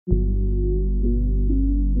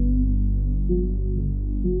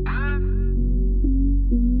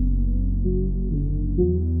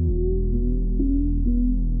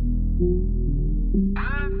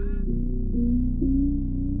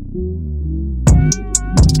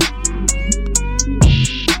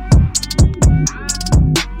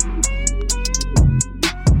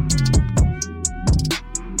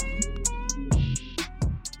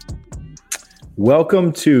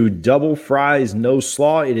Welcome to Double Fries No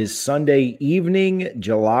Slaw. It is Sunday evening,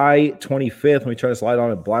 July 25th. Let me try to slide on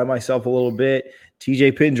and blind myself a little bit.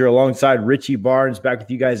 TJ Pittenger alongside Richie Barnes back with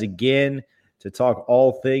you guys again to talk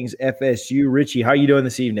all things FSU. Richie, how are you doing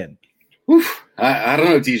this evening? I don't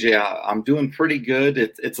know, TJ. I'm doing pretty good.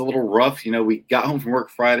 It's a little rough. You know, we got home from work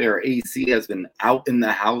Friday. Our AC has been out in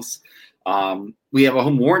the house. We have a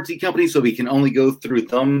home warranty company, so we can only go through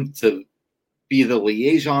them to be the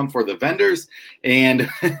liaison for the vendors, and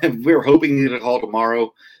we're hoping to get a call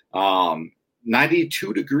tomorrow.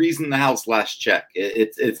 92 degrees in the house last check.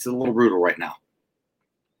 It's a little brutal right now.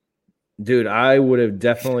 Dude, I would have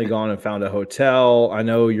definitely gone and found a hotel. I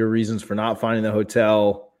know your reasons for not finding the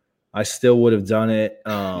hotel. I still would have done it.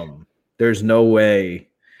 There's no way.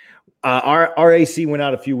 Our AC went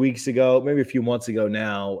out a few weeks ago, maybe a few months ago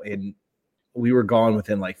now, and we were gone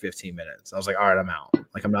within like 15 minutes. I was like, all right, I'm out.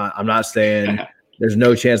 Like, I'm not staying. There's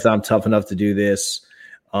no chance that I'm tough enough to do this.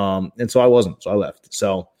 And so I wasn't. So I left.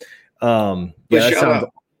 So,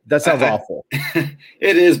 that sounds awful.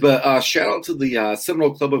 It is, but shout out to the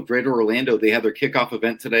Seminole Club of Greater Orlando. They had their kickoff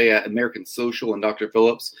event today at American Social and Dr.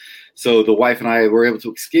 Phillips. So the wife and I were able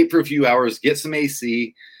to escape for a few hours, get some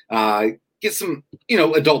AC, get some,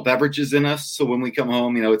 adult beverages in us. So when we come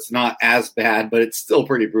home, it's not as bad, but it's still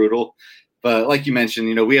pretty brutal. But like you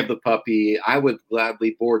mentioned, we have the puppy. I would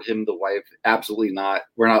gladly board him. The wife, absolutely not.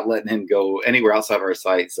 We're not letting him go anywhere outside of our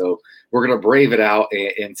site. So we're going to brave it out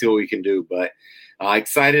and see what we can do. But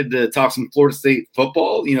excited to talk some Florida State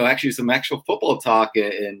football, actually some actual football talk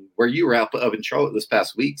and where you were out in Charlotte this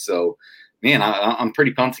past week. So, man, I'm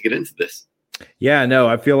pretty pumped to get into this. Yeah, no,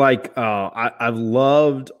 I feel like I've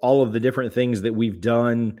loved all of the different things that we've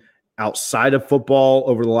done outside of football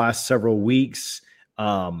over the last several weeks.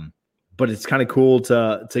 But it's kind of cool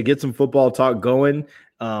to get some football talk going.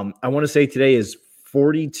 I want to say today is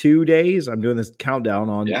 42 days. I'm doing this countdown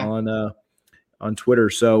on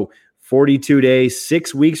Twitter. So 42 days,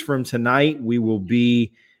 6 weeks from tonight, we will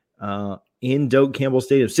be in Doak Campbell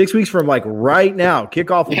Stadium. 6 weeks from like right now.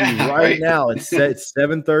 Kickoff will be right now. It's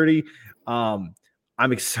 7:30. I'm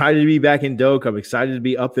excited to be back in Doak. I'm excited to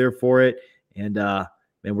be up there for it. And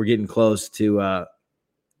we're getting close to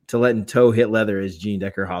letting toe hit leather, as Gene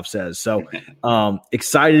Deckerhoff says. So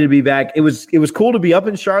excited to be back. It was cool to be up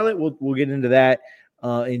in Charlotte. We'll get into that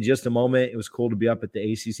in just a moment. It was cool to be up at the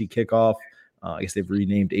ACC kickoff. I guess they've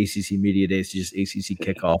renamed ACC Media Days to just ACC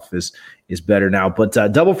Kickoff is better now. But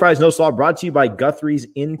Double Fries No Slaw brought to you by Guthrie's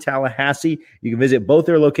in Tallahassee. You can visit both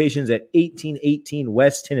their locations at 1818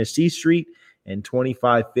 West Tennessee Street and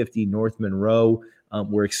 2550 North Monroe.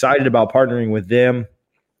 We're excited about partnering with them,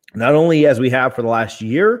 not only as we have for the last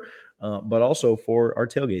year, but also for our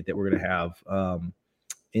tailgate that we're going to have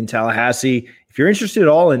in Tallahassee. If you're interested at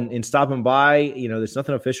all in stopping by, there's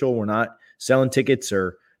nothing official. We're not selling tickets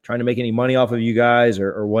or trying to make any money off of you guys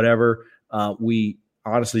or whatever. We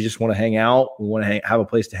honestly just want to hang out. We want to have a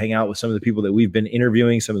place to hang out with some of the people that we've been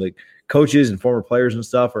interviewing. Some of the coaches and former players and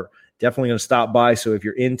stuff are definitely going to stop by. So if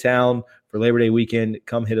you're in town for Labor Day weekend,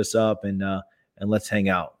 come hit us up and let's hang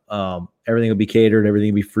out. Everything will be catered.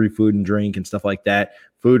 Everything will be free food and drink and stuff like that.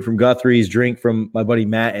 Food from Guthrie's, drink from my buddy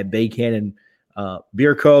Matt at Bay Cannon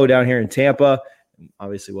Beer Co. down here in Tampa.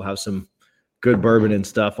 Obviously, we'll have some good bourbon and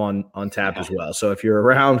stuff on tap as well. So if you're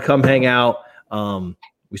around, come hang out.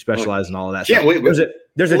 We specialize in all of that. Yeah, wait, there's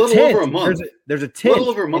a tent. Over a month. There's a tent. A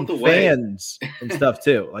little over a month away. Fans and stuff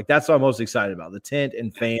too. Like that's what I'm most excited about. The tent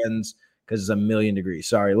and fans because it's 1,000,000 degrees.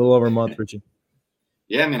 Sorry, a little over a month, Richie.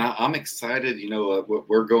 Yeah, man, I'm excited.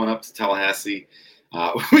 We're going up to Tallahassee.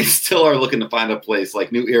 We still are looking to find a place.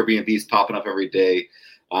 Like new Airbnbs popping up every day.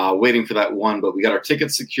 Waiting for that one, but we got our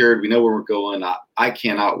tickets secured. We know where we're going. I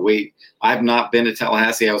cannot wait. I've not been to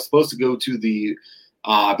Tallahassee. I was supposed to go to the,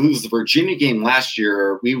 I believe it was the Virginia game last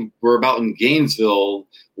year. We were about in Gainesville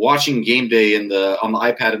watching game day on the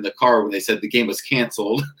iPad in the car when they said the game was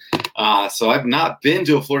canceled. So I've not been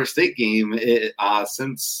to a Florida State game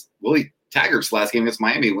since Willie Taggart's last game against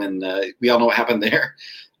Miami when we all know what happened there.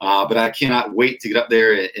 But I cannot wait to get up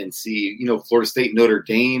there and see, Florida State, Notre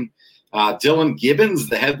Dame. Dylan Gibbons,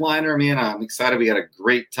 the headliner, man, I'm excited. We got a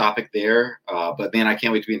great topic there. But, man, I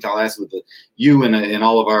can't wait to be in Tallahassee with you and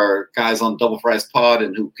all of our guys on Double Fries Pod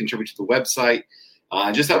and who contribute to the website.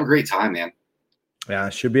 Just have a great time, man. Yeah,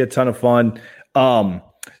 it should be a ton of fun.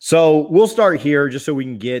 So we'll start here just so we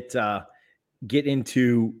can get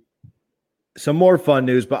into some more fun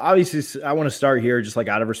news. But obviously I want to start here just like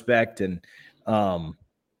out of respect and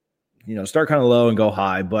start kind of low and go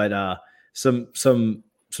high. But some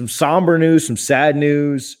somber news, some sad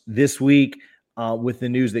news this week with the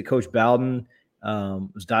news that Coach Bowden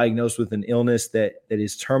was diagnosed with an illness that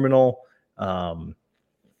is terminal.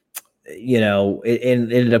 It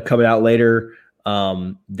ended up coming out later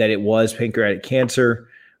that it was pancreatic cancer.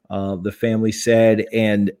 The family said,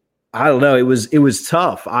 and I don't know, it was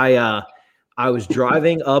tough. I was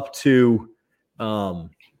driving up to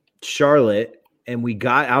Charlotte, and we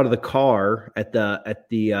got out of the car at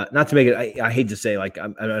the not to make it, I hate to say, like,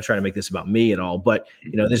 I'm not trying to make this about me at all, but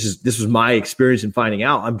this was my experience in finding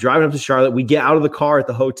out. I'm driving up to Charlotte. We get out of the car at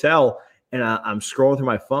the hotel, and I'm scrolling through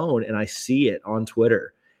my phone, and I see it on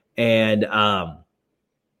Twitter. And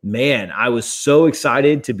man, I was so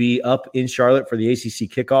excited to be up in Charlotte for the ACC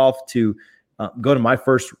kickoff, to go to my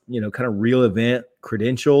first, kind of real event,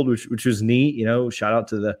 credentialed, which was neat. Shout out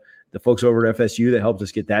to the folks over at FSU that helped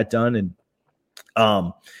us get that done. And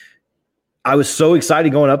I was so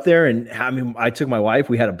excited going up there. And I took my wife.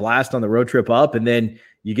 We had a blast on the road trip up. And then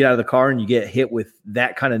you get out of the car and you get hit with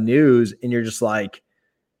that kind of news, and you're just like,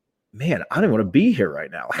 man, I don't want to be here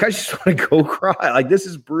right now. Like, I just want to go cry. Like, this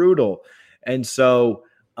is brutal. And so,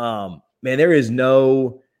 man, there is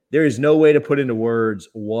no way to put into words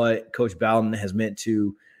what Coach Bowden has meant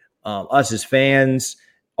to us as fans,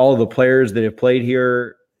 all of the players that have played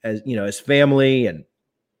here, as family, and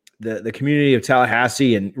the community of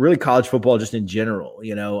Tallahassee, and really college football just in general.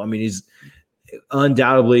 He's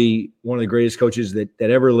undoubtedly one of the greatest coaches that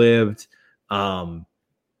ever lived. And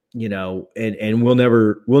we'll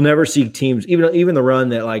never see teams, even the run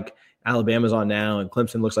that like Alabama's on now, and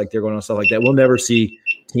Clemson looks like they're going on, stuff like that. We'll never see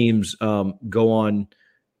teams go on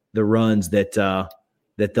the runs that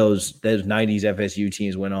those 90s FSU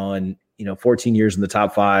teams went on. 14 years in the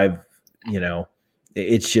top 5.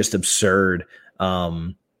 It's just absurd.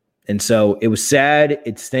 And so it was sad.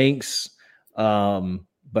 It stinks.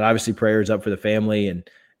 But obviously prayers up for the family and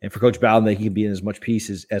for Coach Bowden, that he can be in as much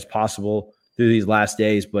peace as possible through these last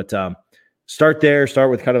days. But start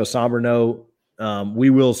with kind of a somber note. We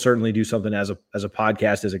will certainly do something as a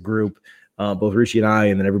podcast, as a group, both Richie and I,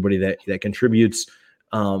 and then everybody that contributes,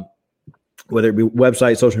 whether it be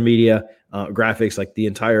website, social media, graphics, like the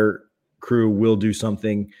entire crew will do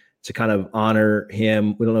something to kind of honor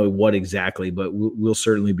him. We don't know what exactly, but we'll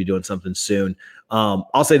certainly be doing something soon.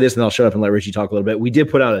 I'll say this, and I'll shut up and let Richie talk a little bit. We did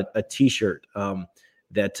put out a T-shirt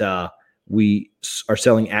that we are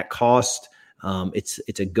selling at cost.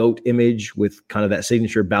 It's a goat image with kind of that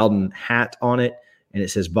signature Bowden hat on it, and it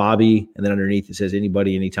says Bobby, and then underneath it says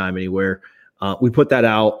anybody, anytime, anywhere. We put that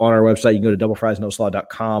out on our website. You can go to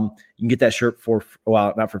doublefriesnoslaw.com. You can get that shirt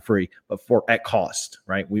not for free, but at cost,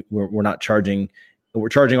 right? We're not charging. We're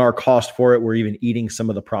charging our cost for it. We're even eating some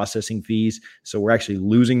of the processing fees. So we're actually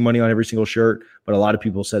losing money on every single shirt, but a lot of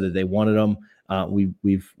people said that they wanted them.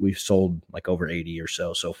 We've sold like over 80 or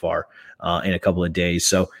so far in a couple of days.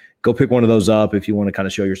 So go pick one of those up if you want to kind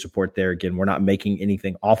of show your support there. Again, we're not making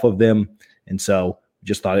anything off of them. And so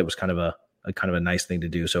just thought it was kind of a nice thing to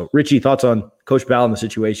do. So Richie, thoughts on Coach Bowden, the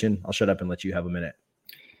situation? I'll shut up and let you have a minute.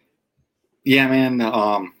 Yeah, man.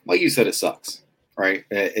 Like you said, it sucks, right?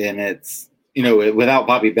 And it's, without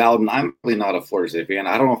Bobby Bowden, I'm really not a Florida State fan.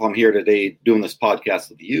 I don't know if I'm here today doing this podcast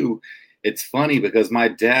with you. It's funny because my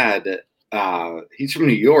dad, he's from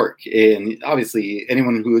New York, and obviously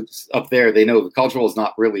anyone who's up there, they know the college football is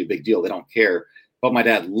not really a big deal. They don't care. But my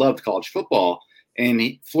dad loved college football, and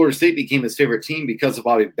Florida State became his favorite team because of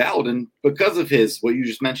Bobby Bowden, because of what you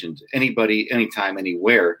just mentioned, anybody, anytime,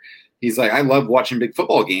 anywhere. He's like, I love watching big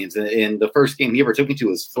football games. And the first game he ever took me to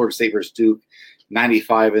was Florida State versus Duke,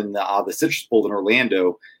 95 in the Citrus Bowl in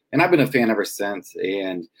Orlando. And I've been a fan ever since.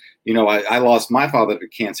 And, I lost my father to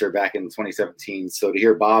cancer back in 2017. So to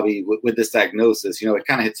hear Bobby with this diagnosis, it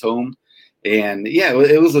kind of hits home. And, yeah,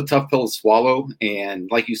 it was a tough pill to swallow. And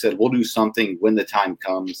like you said, we'll do something when the time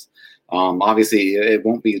comes. Obviously, it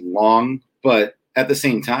won't be long. But at the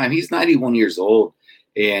same time, he's 91 years old.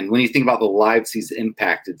 And when you think about the lives he's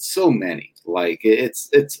impacted, so many, like it's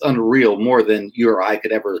unreal, more than you or I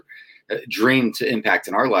could ever dream to impact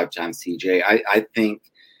in our lifetimes, TJ. I think,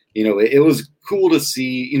 it was cool to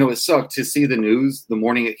see, it sucked to see the news the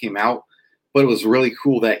morning it came out, but it was really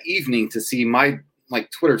cool that evening to see my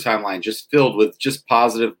Twitter timeline just filled with just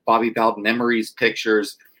positive Bobby Bowden memories,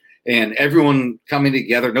 pictures, and everyone coming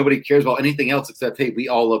together. Nobody cares about anything else except, hey, we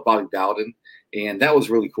all love Bobby Bowden. And that was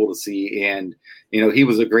really cool to see. And, he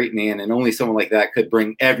was a great man, and only someone like that could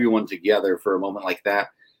bring everyone together for a moment like that.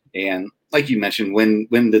 And like you mentioned, when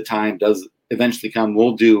the time does eventually come,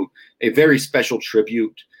 we'll do a very special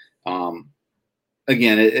tribute.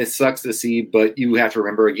 again, it sucks to see, but you have to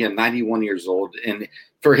remember, again, 91 years old. And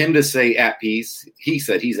for him to say at peace, he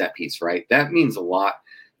said he's at peace, right? That means a lot.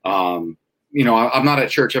 I'm not at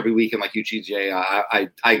church every weekend like you, GJ. I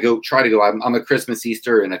try to go. I'm a Christmas,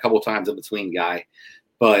 Easter, and a couple times in between guy.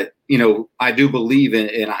 But, I do believe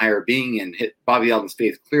in a higher being, and Bobby Alden's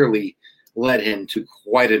faith clearly led him to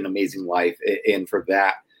quite an amazing life. And for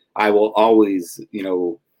that, I will always,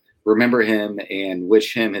 remember him and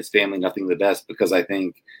wish him, his family, nothing but the best, because I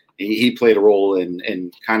think he played a role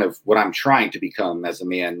in kind of what I'm trying to become as a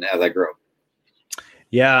man as I grow.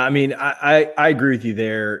 Yeah, I mean, I agree with you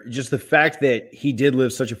there. Just the fact that he did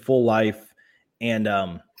live such a full life, and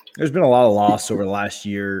there's been a lot of loss over the last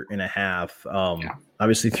year and a half.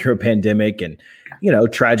 Obviously through a pandemic, and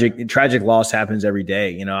tragic loss happens every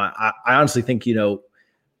day. I honestly think a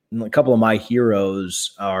couple of my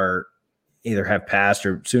heroes are either have passed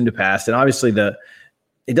or soon to pass, and obviously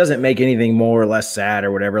it doesn't make anything more or less sad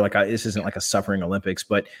or whatever. Like this isn't like a suffering Olympics,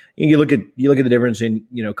 but you look at the difference in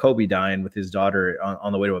Kobe dying with his daughter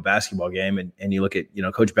on the way to a basketball game, and you look at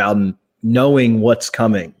Coach Bowden knowing what's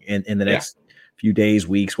coming in the next few days,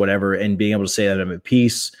 weeks, whatever, and being able to say that I'm at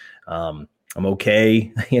peace, I'm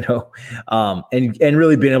okay, and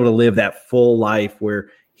really being able to live that full life where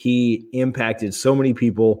he impacted so many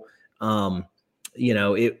people.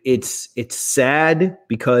 It's sad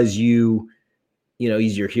because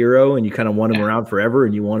he's your hero and you kind of want him around forever,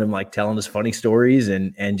 and you want him like telling us funny stories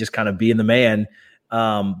and just kind of being the man.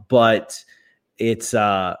 But it's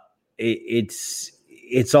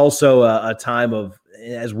also a time of,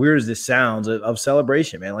 as weird as this sounds, of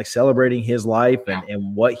celebration, man, like celebrating his life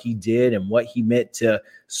and what he did and what he meant to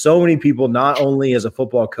so many people, not only as a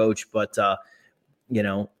football coach, but,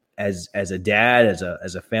 as a dad, as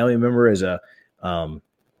a family member, as a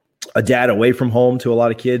dad away from home to a lot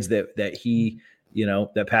of kids that he,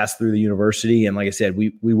 that passed through the university. And like I said,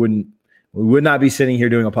 we would not be sitting here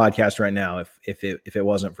doing a podcast right now if it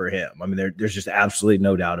wasn't for him. I mean, there's just absolutely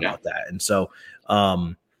no doubt about that. And so,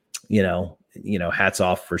 hats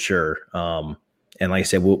off for sure. And like I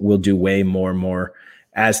said, we'll do way more and more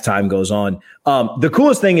as time goes on. The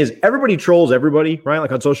coolest thing is everybody trolls everybody, right?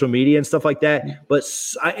 Like on social media and stuff like that. But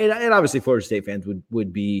and obviously Florida State fans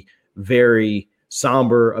would be very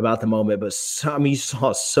somber about the moment. But you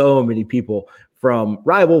saw so many people from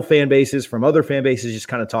rival fan bases, from other fan bases, just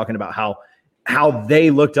kind of talking about how they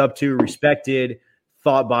looked up to, respected,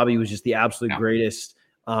 thought Bobby was just the absolute greatest.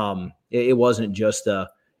 It wasn't just an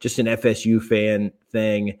FSU fan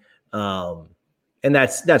thing. And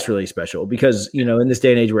that's really special because, in this day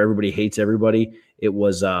and age where everybody hates everybody, it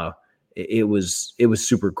was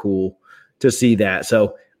super cool to see that.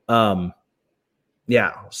 So, the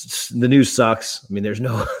news sucks. I mean, there's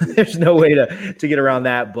no way to get around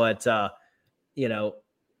that. But,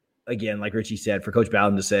 again, like Richie said, for Coach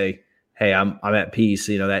Bowden to say, hey, I'm at peace,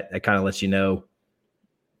 that kind of lets everything's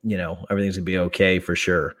gonna be okay for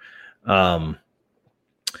sure.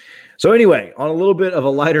 So anyway, on a little bit of a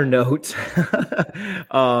lighter note,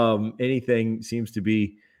 anything seems to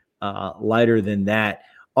be lighter than that.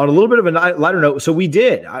 On a little bit of a lighter note, so we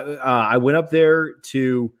did. I went up there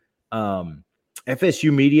to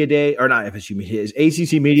FSU Media Day, or not FSU Media Days,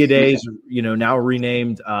 ACC Media Days. Now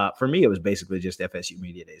renamed. For me, it was basically just FSU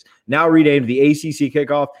Media Days. Now renamed the ACC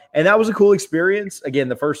Kickoff, and that was a cool experience. Again,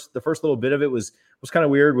 the first little bit of it was kind of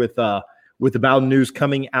weird with the Bowden news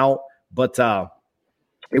coming out, but.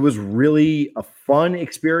 It was really a fun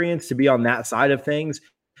experience to be on that side of things.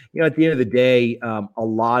 At the end of the day, a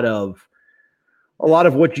lot of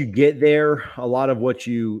what you get there, a lot of what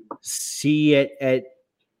you see at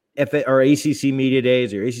or ACC Media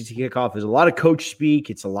Days or ACC Kickoff is a lot of coach speak.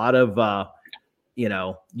 It's a lot of,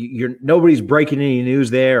 nobody's breaking any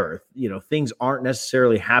news there, or, things aren't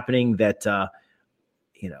necessarily happening that, are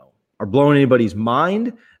blowing anybody's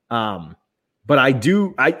mind. But I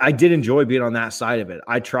did enjoy being on that side of it.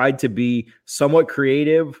 I tried to be somewhat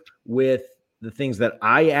creative with the things that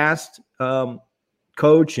I asked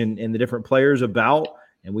Coach and the different players about,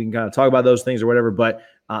 and we can kind of talk about those things or whatever. But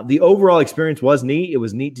the overall experience was neat. It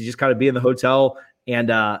was neat to just kind of be in the hotel and,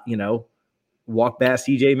 walk past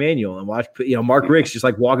CJ Manuel and watch, Mark Ricks just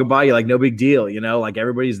like walking by you like no big deal, like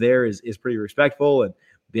everybody's there is pretty respectful, and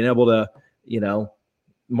being able to,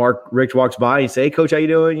 Mark Ricks walks by and say, hey, Coach, how you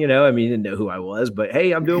doing? He didn't know who I was, but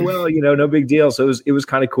hey, I'm doing well, no big deal. So it was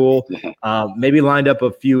kind of cool. Maybe lined up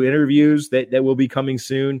a few interviews that will be coming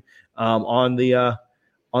soon on the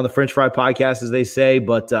French Fry podcast, as they say.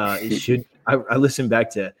 But it should. I listened back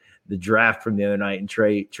to the draft from the other night, and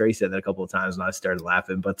Trey said that a couple of times, and I started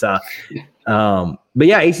laughing. But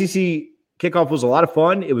yeah, ACC Kickoff was a lot of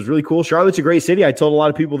fun. It was really cool. Charlotte's a great city. I told a lot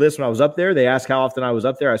of people this when I was up there. They asked how often I was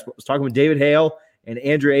up there. I was talking with David Hale and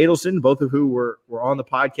Andrea Adelson, both of who were on the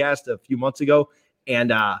podcast a few months ago.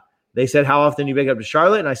 And they said, how often do you make it up to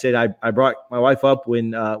Charlotte? And I said, I brought my wife up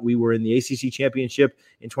when we were in the ACC championship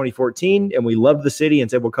in 2014, and we loved the city and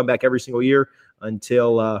said we'll come back every single year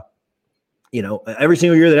until every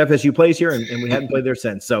single year that FSU plays here, and we hadn't played there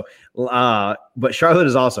since. So, but Charlotte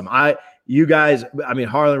is awesome. You guys,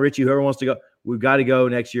 Harlan, Richie, whoever wants to go, we've got to go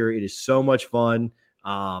next year. It is so much fun.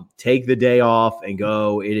 Take the day off and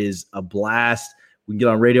go. It is a blast. We can get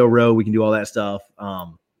on Radio Row. We can do all that stuff.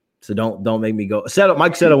 So don't make me go.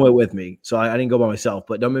 Mike Settle went with me, so I didn't go by myself.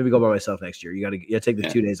 But don't make me go by myself next year. You got to take the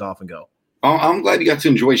 2 days off and go. I'm glad you got to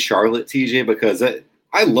enjoy Charlotte, TJ, because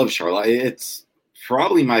I love Charlotte. It's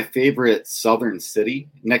probably my favorite southern city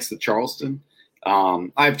next to Charleston. I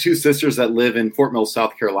have two sisters that live in Fort Mill,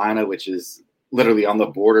 South Carolina, which is literally on the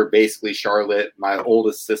border, basically Charlotte. My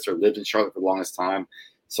oldest sister lived in Charlotte for the longest time.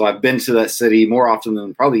 So I've been to that city more often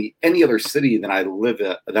than probably any other city that I've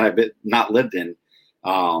not lived in.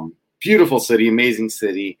 Beautiful city, amazing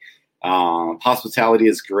city. Hospitality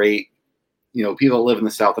is great. People that live in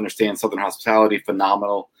the South understand Southern hospitality,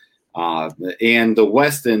 phenomenal. And the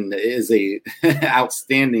Westin is a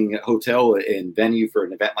outstanding hotel and venue for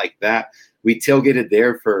an event like that. We tailgated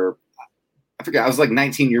there I forgot, I was like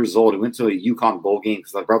 19 years old. I went to a UConn bowl game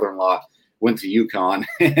because my brother-in-law went to UConn.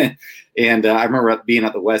 And I remember being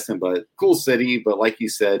at the Westin, but cool city. But like you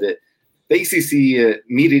said, the ACC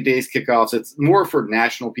media days kickoffs, it's more for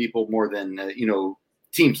national people more than,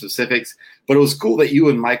 team specifics. But it was cool that you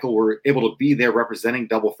and Michael were able to be there representing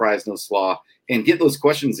Double Fries No Slaw and get those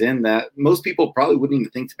questions in that most people probably wouldn't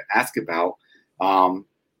even think to ask about.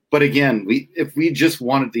 But again, if we just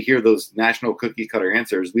wanted to hear those national cookie cutter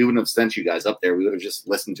answers, we wouldn't have sent you guys up there. We would have just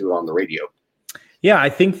listened to it on the radio. Yeah, I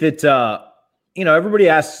think that, everybody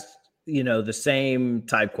asks, the same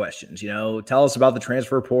type questions. Tell us about the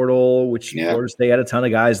transfer portal, which Florida State had a ton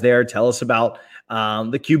of guys there. Tell us about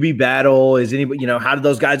the QB battle. Is anybody, how did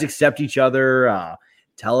those guys accept each other?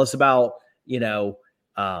 Tell us about,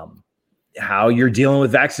 how you're dealing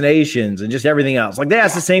with vaccinations and just everything else. Like they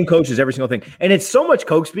ask the same coaches every single thing. And it's so much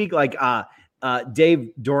coach speak. Like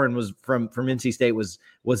Dave Doran was from NC State was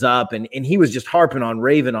up and he was just harping on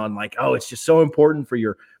Raven on like, oh, it's just so important for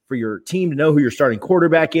your team to know who your starting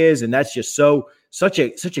quarterback is. And that's just such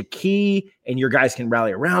a key, and your guys can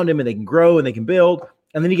rally around him and they can grow and they can build.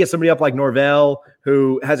 And then you get somebody up like Norvell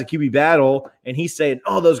who has a QB battle, and he's saying,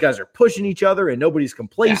 "Oh, those guys are pushing each other, and nobody's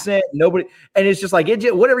complacent. Yeah. And it's just like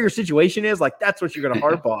whatever your situation is, like that's what you're going to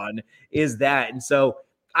harp on is that." And so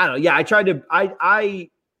I don't know. Yeah, I tried to. I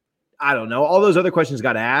don't know. All those other questions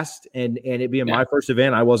got asked, and it being my first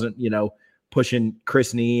event, I wasn't pushing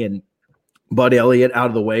Chris Nee and Bud Elliott out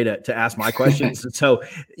of the way to ask my questions. And so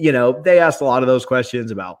they asked a lot of those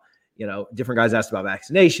questions about. Different guys asked about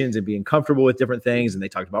vaccinations and being comfortable with different things. And they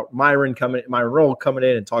talked about Myron Rolle coming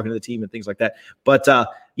in and talking to the team and things like that. But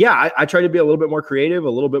I try to be a little bit more creative, a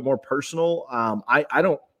little bit more personal. And I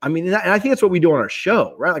think that's what we do on our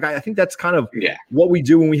show, right? Like, I think that's kind of what we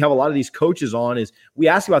do when we have a lot of these coaches on is we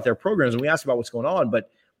ask about their programs and we ask about what's going on, but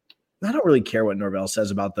I don't really care what Norvell says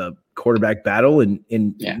about the quarterback battle in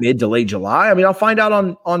mid to late July. I mean, I'll find out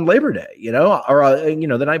on Labor Day, or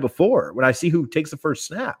the night before when I see who takes the first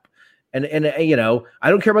snap. And I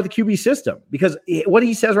don't care about the QB system because what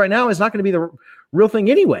he says right now is not going to be the real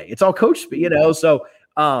thing anyway. It's all coach speak, So, So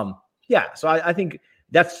I think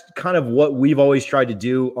that's kind of what we've always tried to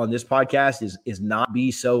do on this podcast is not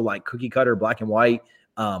be so like cookie cutter, black and white,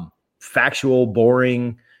 factual,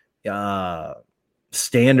 boring,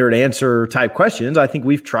 standard answer type questions. I think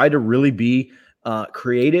we've tried to really be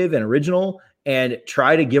creative and original and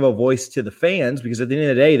try to give a voice to the fans because at the end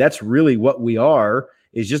of the day, that's really what we are.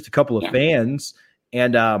 Is just a couple of fans.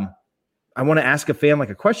 And I want to ask a fan like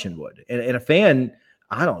a question would. And a fan,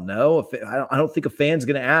 I don't know. I don't think a fan's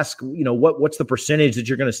going to ask, what's the percentage that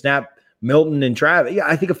you're going to snap Milton and Travis? Yeah,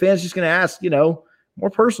 I think a fan's just going to ask, more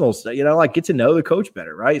personal stuff, like get to know the coach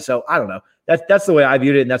better, right? So I don't know. That's the way I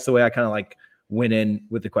viewed it. And that's the way I kind of like went in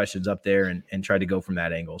with the questions up there and tried to go from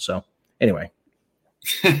that angle. So anyway.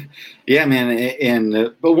 Yeah, man.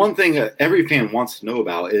 And but one thing every fan wants to know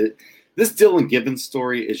about is, this Dylan Gibbons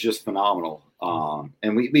story is just phenomenal.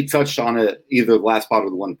 And we touched on it either the last pod or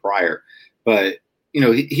the one prior. But,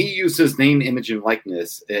 he used his name, image, and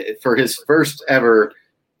likeness for his first ever.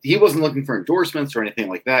 He wasn't looking for endorsements or anything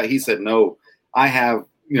like that. He said, no, I have,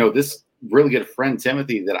 this really good friend,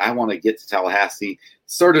 Timothy, that I want to get to Tallahassee.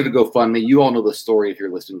 started a GoFundMe. You all know the story if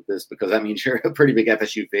you're listening to this, because that means you're a pretty big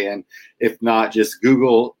FSU fan. If not, just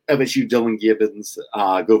Google FSU Dylan Gibbons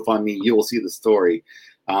GoFundMe. You will see the story.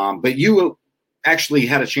 But you actually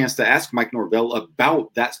had a chance to ask Mike Norvell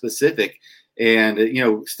about that specific. And,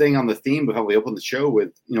 staying on the theme of how we opened the show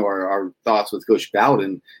with, our thoughts with Coach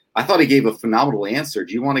Bowden, I thought he gave a phenomenal answer.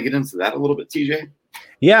 Do you want to get into that a little bit, TJ?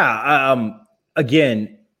 Yeah.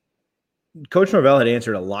 Again, Coach Norvell had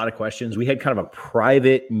answered a lot of questions. We had kind of a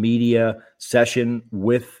private media session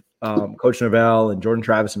with Coach Norvell and Jordan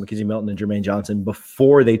Travis and Mackenzie Milton and Jermaine Johnson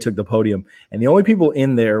before they took the podium. And the only people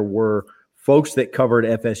in there were folks that covered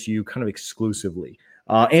FSU kind of exclusively.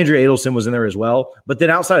 Andrea Adelson was in there as well. But then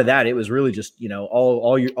outside of that, it was really just,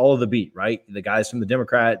 all of the beat, right? The guys from the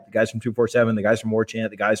Democrat, the guys from 247, the guys from War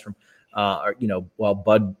Chant, the guys from,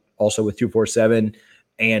 Bud also with 247.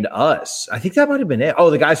 And us. I think that might have been it.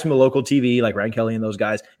 Oh, the guys from the local TV, like Ryan Kelly and those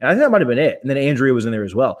guys. And I think that might have been it. And then Andrea was in there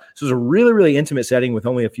as well. So it was a really, really intimate setting with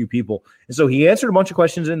only a few people. And so he answered a bunch of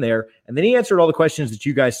questions in there. And then he answered all the questions that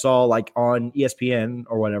you guys saw like on ESPN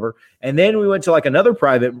or whatever. And then we went to like another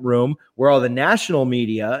private room where all the national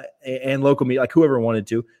media and local media, like whoever wanted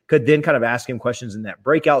to, could then kind of ask him questions in that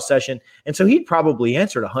breakout session. And so he'd probably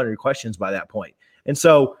answered 100 questions by that point. And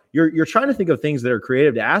so you're trying to think of things that are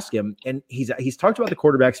creative to ask him. And he's talked about the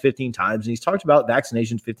quarterbacks 15 times, and he's talked about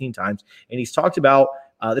vaccinations 15 times, and he's talked about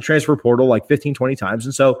the transfer portal like 15, 20 times.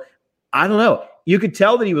 And so I don't know. You could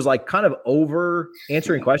tell that he was like kind of over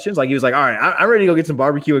answering questions. Like he was like, all right, I'm ready to go get some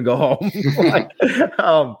barbecue and go home.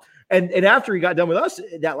 And after he got done with us,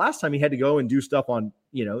 that last time he had to go and do stuff on,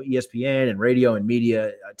 ESPN and radio and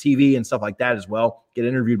media, TV and stuff like that as well. Get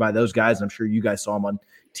interviewed by those guys. And I'm sure you guys saw him on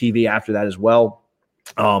TV after that as well.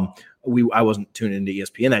 I wasn't tuned into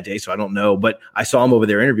ESPN that day, so I don't know, but I saw him over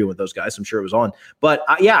there interviewing with those guys. So I'm sure it was on. But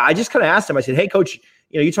I just kind of asked him. I said, "Hey, Coach,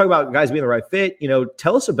 you talk about guys being the right fit.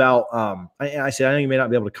 Tell us about." I said, "I know you may not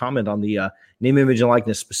be able to comment on the name, image, and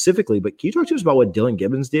likeness specifically, but can you talk to us about what Dylan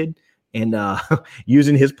Gibbons did and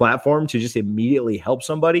using his platform to just immediately help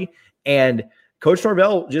somebody?" And Coach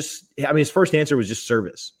Norvell his first answer was just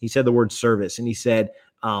service. He said the word service, and he said,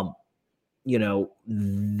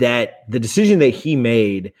 that the decision that he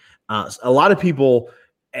made, a lot of people,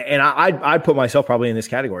 and I put myself probably in this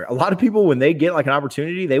category. A lot of people, when they get like an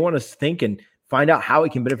opportunity, they want to think and find out how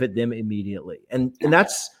it can benefit them immediately. And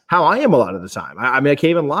that's how I am a lot of the time. I can't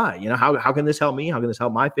even lie. How can this help me? How can this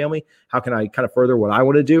help my family? How can I kind of further what I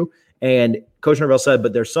want to do? And Coach Norvell said,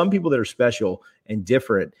 but there's some people that are special and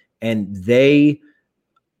different, and they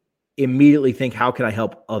immediately think, how can I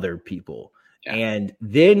help other people? Yeah. And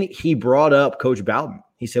then he brought up Coach Bowden.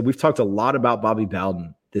 He said, we've talked a lot about Bobby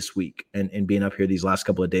Bowden this week and being up here these last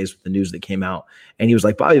couple of days with the news that came out. And he was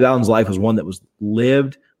like, Bobby Bowden's life was one that was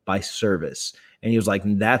lived by service. And he was like,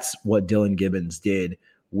 that's what Dylan Gibbons did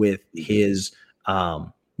with his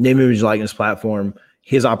name, image, likeness platform,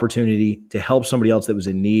 his opportunity to help somebody else that was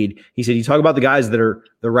in need. He said, you talk about the guys that are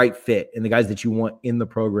the right fit and the guys that you want in the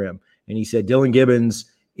program. And he said, Dylan Gibbons,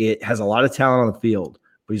 it has a lot of talent on the field,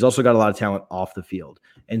 but he's also got a lot of talent off the field.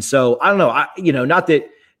 And so I don't know, not that,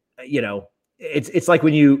 it's like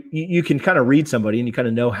when you can kind of read somebody and you kind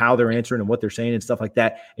of know how they're answering and what they're saying and stuff like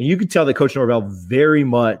that. And you could tell that Coach Norvell very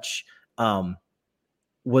much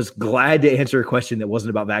was glad to answer a question that wasn't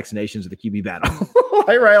about vaccinations or the QB battle,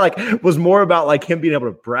 right? Like was more about like him being able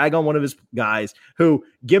to brag on one of his guys who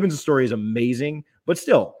Gibbons' story is amazing, but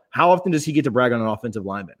still, how often does he get to brag on an offensive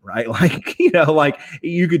lineman, right? Like, like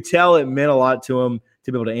you could tell it meant a lot to him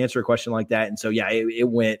to be able to answer a question like that. And so, yeah, it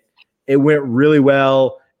went really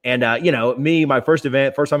well. And, my first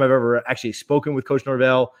time I've ever actually spoken with Coach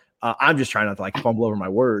Norvell, I'm just trying not to like fumble over my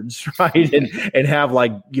words, right? And have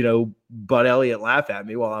like, Bud Elliott laugh at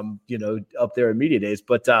me while I'm, up there at media days.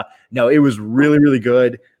 But no, it was really, really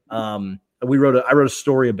good. I wrote a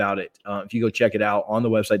story about it. If you go check it out on the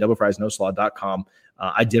website, doublefriesnoslaw.com.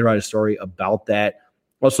 I did write a story about that.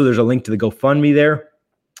 Also, there's a link to the GoFundMe there.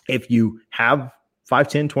 If you have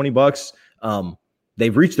 $5, $10, $20,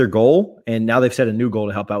 they've reached their goal, and now they've set a new goal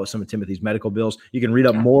to help out with some of Timothy's medical bills. You can read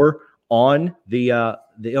up more on the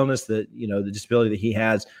illness, the disability that he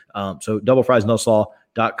has. So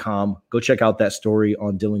doublefriesnoslaw.com. Go check out that story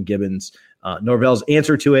on Dylan Gibbons, Norvell's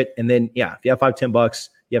answer to it. And then, yeah, if you have $5, $10,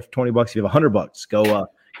 you have $20, if you have $100,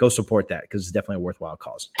 go support that because it's definitely a worthwhile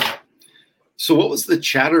cause. So what was the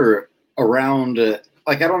chatter around,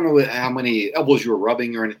 I don't know how many elbows you were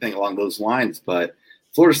rubbing or anything along those lines, but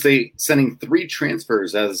Florida State sending 3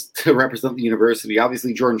 transfers to represent the university.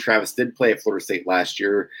 Obviously, Jordan Travis did play at Florida State last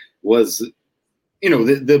year, was,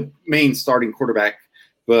 the main starting quarterback.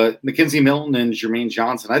 But Mackenzie Milton and Jermaine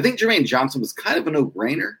Johnson. I think Jermaine Johnson was kind of a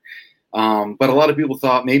no-brainer. But a lot of people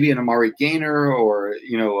thought maybe an Amari Gainer or,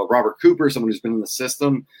 a Robert Cooper, someone who's been in the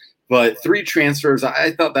system. But 3 transfers,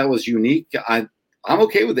 I thought that was unique. I'm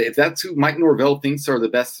okay with it. If that's who Mike Norvell thinks are the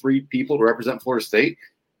best 3 people to represent Florida State,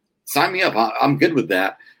 sign me up. I'm good with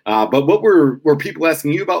that. But what were people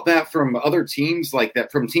asking you about that from other teams, like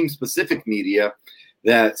that, from team-specific media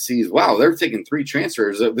that sees, wow, they're taking 3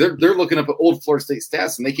 transfers. They're looking up at old Florida State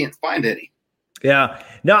stats, and they can't find any. Yeah.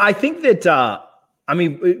 No, I think that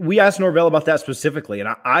we asked Norvell about that specifically, and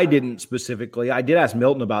I didn't specifically. I did ask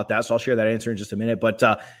Milton about that, so I'll share that answer in just a minute. But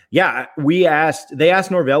they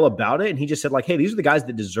asked Norvell about it, and he just said, like, hey, these are the guys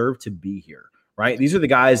that deserve to be here, right? These are the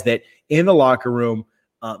guys that in the locker room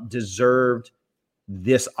deserved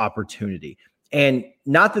this opportunity. And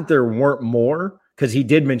not that there weren't more, because he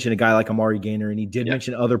did mention a guy like Amari Gainer, and he did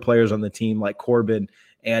mention other players on the team like Corbin.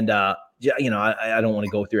 And, I don't want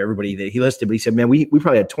to go through everybody that he listed, but he said, man, we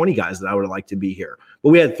probably had 20 guys that I would have liked to be here. But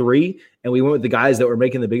we had 3, and we went with the guys that were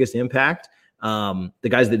making the biggest impact, the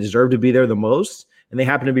guys that deserved to be there the most, and they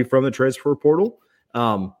happen to be from the transfer portal.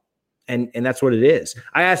 And that's what it is.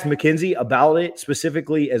 I asked McKenzie about it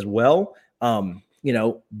specifically as well.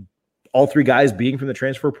 All 3 guys being from the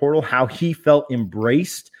transfer portal, how he felt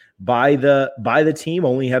embraced by the team,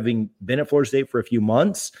 only having been at Florida State for a few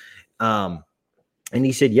months. And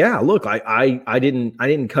he said, yeah, look, I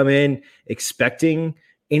didn't come in expecting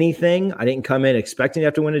anything. I didn't come in expecting to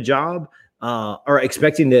have to win a job or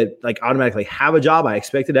expecting to like automatically have a job. I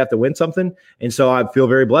expected to have to win something. And so I feel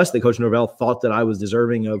very blessed that Coach Norvell thought that I was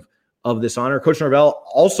deserving of this honor. Coach Norvell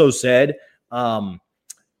also said, how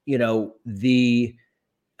did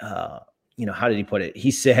he put it?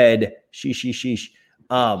 He said, sheesh.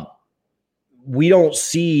 We don't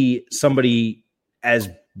see somebody as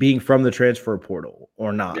being from the transfer portal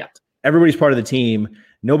or not. Yeah. Everybody's part of the team.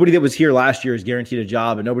 Nobody that was here last year is guaranteed a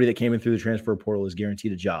job, and nobody that came in through the transfer portal is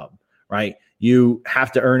guaranteed a job, right? You have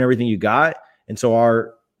to earn everything you got. And so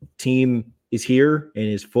our team is here and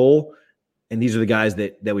is full. And these are the guys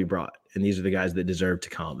that we brought. And these are the guys that deserve to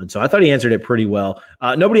come. And so I thought he answered it pretty well.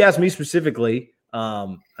 Nobody asked me specifically,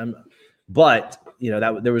 but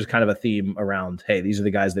there was kind of a theme around, hey, these are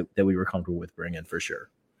the guys that we were comfortable with bringing for sure.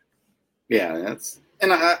 Yeah,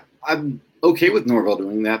 I'm okay with Norvell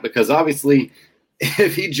doing that, because obviously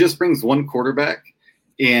if he just brings one quarterback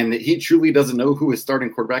and he truly doesn't know who his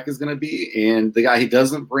starting quarterback is going to be, and the guy he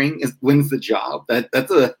doesn't bring wins the job,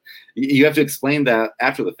 you have to explain that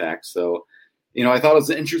after the fact. So, I thought it was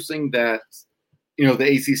interesting that, the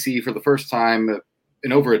ACC for the first time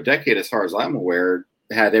in over a decade, as far as I'm aware,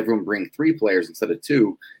 had everyone bring 3 players instead of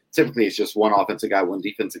 2. Typically it's just one offensive guy, one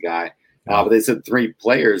defensive guy. But they said 3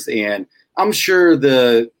 players. And I'm sure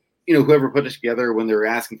whoever put it together, when they were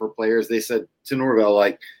asking for players, they said to Norvell,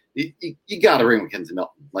 like, you got to bring McKenzie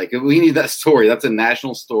Milton. Like, we need that story. That's a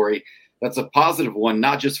national story. That's a positive one,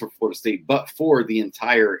 not just for Florida State, but for the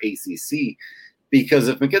entire ACC. Because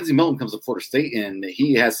if McKenzie Milton comes to Florida State and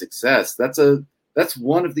he has success, that's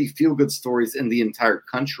one of the feel-good stories in the entire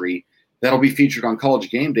country that'll be featured on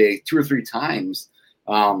College Game Day 2 or 3 times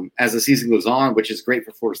as the season goes on, which is great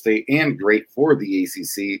for Florida State and great for the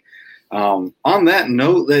ACC. On that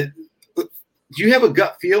note, do you have a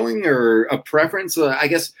gut feeling or a preference? I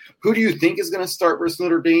guess, who do you think is going to start versus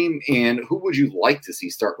Notre Dame, and who would you like to see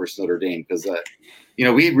start versus Notre Dame? Because,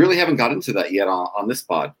 we really haven't got into that yet on this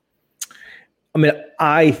pod. I mean,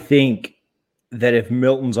 I think that if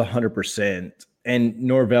Milton's 100%, and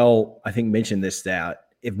Norvell, I think, mentioned this stat,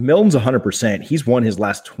 if Milton's 100%, he's won his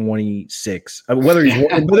last 26. Whether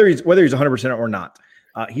he's 100% or not,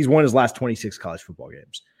 he's won his last 26 college football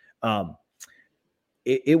games.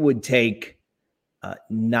 It would take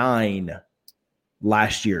 9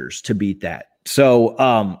 last year's to beat that.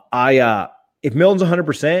 So if Milton's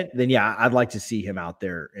 100%, then yeah, I'd like to see him out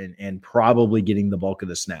there and probably getting the bulk of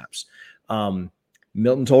the snaps.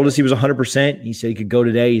 Milton told us he was 100%. He said he could go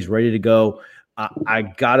today. He's ready to go. I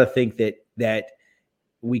gotta think that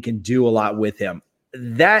we can do a lot with him.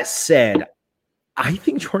 That said, I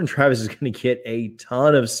think Jordan Travis is going to get a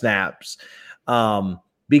ton of snaps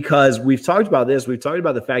because we've talked about this. We've talked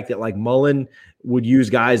about the fact that like Mullen would use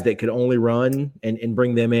guys that could only run and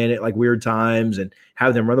bring them in at like weird times and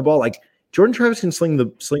have them run the ball. Like Jordan Travis can sling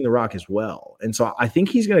the rock as well. And so I think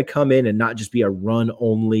he's going to come in and not just be a run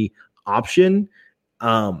only option. He's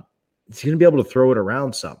going to be able to throw it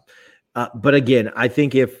around some. But again, I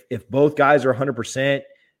think if both guys are 100%,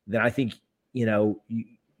 then I think,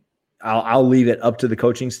 I'll leave it up to the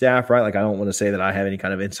coaching staff, right? Like, I don't want to say that I have any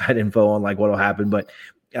kind of inside info on like what'll happen, but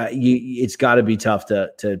it's got to be tough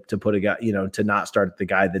to put a guy, to not start the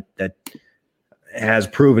guy that has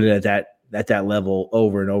proven it at at that level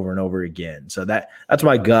over and over and over again. So that's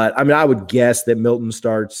my gut. I mean, I would guess that Milton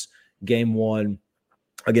starts game 1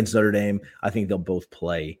 against Notre Dame. I think they'll both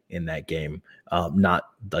play in that game, not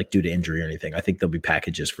like due to injury or anything. I think there'll be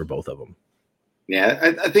packages for both of them.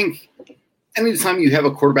 Yeah, I think anytime you have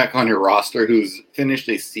a quarterback on your roster who's finished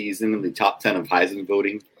a season in the top 10 of Heisman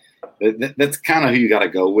voting, that's kind of who you got to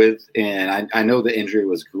go with. And I know the injury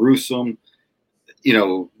was gruesome,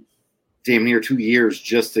 damn near 2 years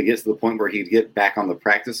just to get to the point where he'd get back on the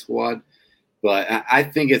practice squad. But I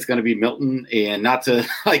think it's going to be Milton, and not to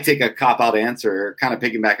take a cop-out answer, kind of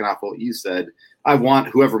piggybacking off what you said, I want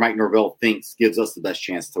whoever Mike Norvell thinks gives us the best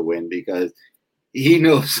chance to win, because he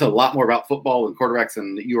knows a lot more about football and quarterbacks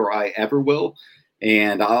than you or I ever will.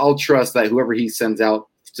 And I'll trust that whoever he sends out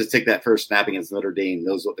to take that first snap against Notre Dame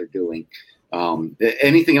knows what they're doing.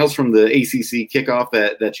 Anything else from the ACC kickoff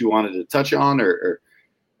that you wanted to touch on or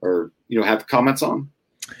have comments on?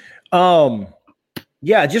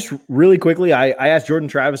 Yeah, just really quickly, I asked Jordan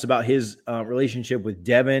Travis about his relationship with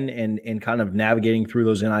Devin and kind of navigating through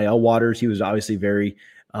those NIL waters. He was obviously very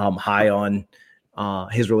high on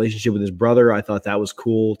his relationship with his brother. I thought that was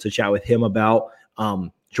cool to chat with him about.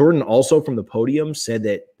 Jordan also from the podium said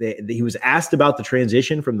that he was asked about the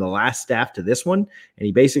transition from the last staff to this one. And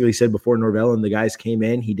he basically said before Norvell and the guys came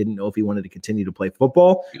in, he didn't know if he wanted to continue to play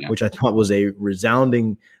football, which I thought was a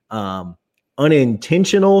resounding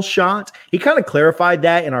unintentional shot. He kind of clarified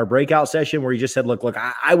that in our breakout session where he just said, look,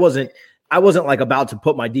 I wasn't like about to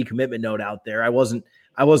put my decommitment note out there. I wasn't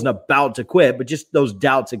about to quit, but just those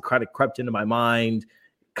doubts had kind of crept into my mind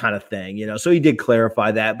kind of thing, so he did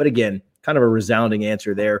clarify that. But again, kind of a resounding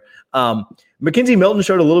answer there. Mackenzie Milton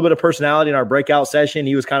showed a little bit of personality in our breakout session.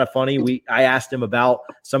 He was kind of funny. I asked him about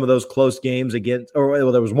some of those close games there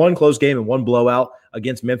was one close game and one blowout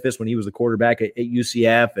against Memphis when he was the quarterback at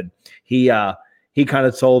UCF. And he kind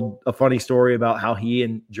of told a funny story about how he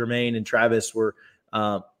and Jermaine and Travis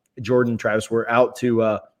Jordan and Travis were out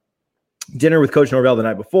to dinner with Coach Norvell the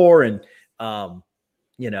night before. And,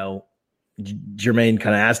 Jermaine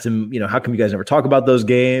kind of asked him, how come you guys never talk about those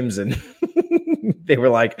games? And they were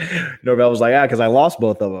like, Norvell was like, because I lost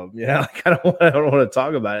both of them. I don't want to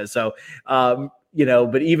talk about it. So, but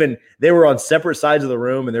even they were on separate sides of the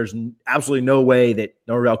room, and there's absolutely no way that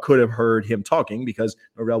Norvell could have heard him talking because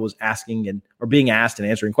Norvell was asking or being asked and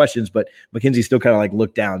answering questions. But Mackenzie still kind of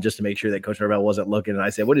looked down just to make sure that Coach Norvell wasn't looking. And I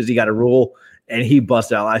said, what does he got a rule? And he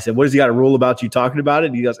busted out. I said, what does he got a rule about you talking about it?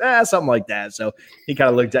 And he goes, something like that. So he kind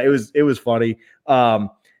of looked at it. It was funny. And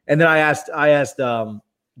then I asked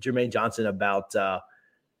Jermaine Johnson about the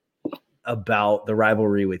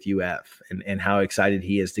rivalry with UF and how excited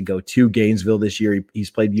he is to go to Gainesville this year.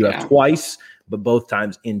 He's played UF twice, but both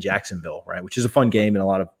times in Jacksonville, right? Which is a fun game and a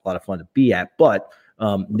lot of fun to be at, but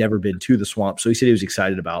never been to the Swamp. So he said he was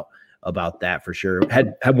excited about that for sure.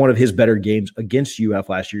 Had one of his better games against UF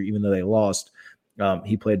last year, even though they lost.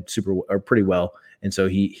 He played pretty well, and so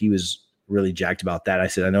he was really jacked about that. I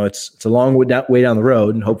said, I know it's a long way down the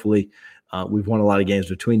road, and hopefully we've won a lot of games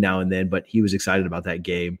between now and then, but he was excited about that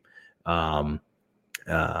game at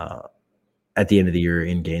the end of the year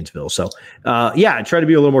in Gainesville. So I try to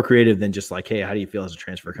be a little more creative than just like, hey, how do you feel as a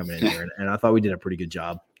transfer coming in here? And I thought we did a pretty good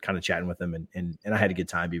job kind of chatting with them, and I had a good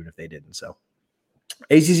time even if they didn't. So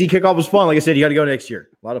ACC kickoff was fun. Like I said, you got to go next year.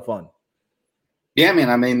 A lot of fun. Yeah, man.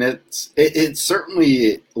 I mean, it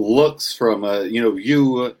certainly looks from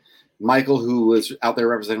you, Michael, who was out there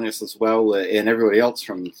representing us as well, and everybody else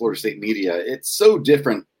from Florida State media. It's so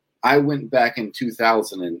different. I went back in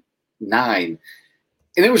 2009,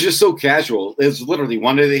 and it was just so casual. It was literally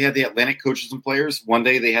one day they had the Atlantic coaches and players, one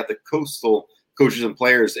day they had the Coastal coaches and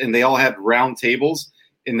players, and they all had round tables,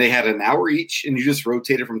 and they had an hour each, and you just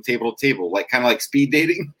rotated from table to table, kind of like speed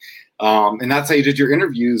dating. And that's how you did your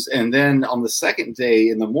interviews. And then on the second day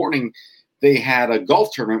in the morning, they had a golf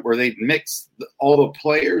tournament where they'd mix all the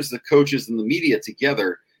players, the coaches, and the media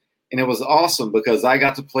together. And it was awesome because I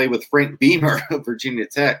got to play with Frank Beamer of Virginia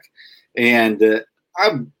Tech. And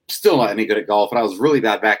I'm still not any good at golf, and I was really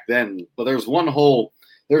bad back then. But there's one hole,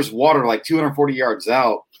 there's water 240 yards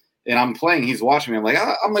out, and I'm playing. He's watching me. I'm like,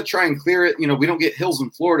 I'm going to try and clear it. We don't get hills in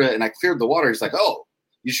Florida. And I cleared the water. He's like, oh,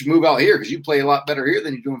 you should move out here because you play a lot better here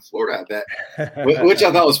than you do in Florida, I bet, which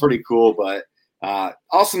I thought was pretty cool. But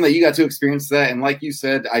awesome that you got to experience that. And like you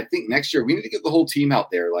said, I think next year we need to get the whole team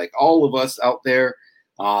out there, all of us out there,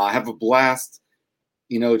 have a blast,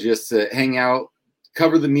 just to hang out,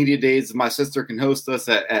 cover the media days. My sister can host us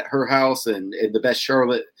at her house and the best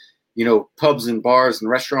Charlotte, pubs and bars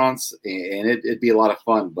and restaurants, and it'd be a lot of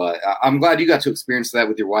fun. But I'm glad you got to experience that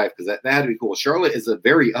with your wife because that had to be cool. Charlotte is a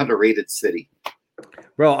very underrated city.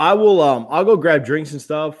 Bro, I will I'll go grab drinks and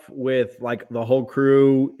stuff with like the whole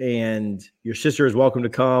crew, and your sister is welcome to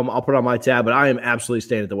come. I'll put on my tab, but I am absolutely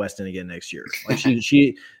staying at the West End again next year. Like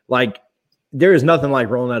she like there is nothing like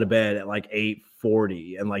rolling out of bed at like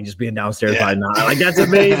 8:40 and like just being downstairs by 9. Like that's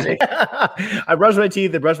amazing. I brushed my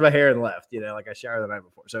teeth and brushed my hair and left, like I showered the night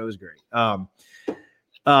before. So it was great.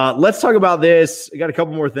 Let's talk about this. I got a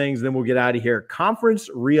couple more things, and then we'll get out of here. Conference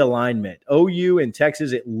realignment. OU and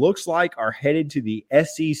Texas, it looks like, are headed to the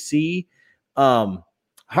SEC.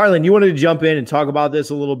 Harlan, you wanted to jump in and talk about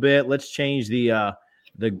this a little bit. Let's change the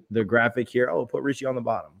graphic here. Oh, we'll put Richie on the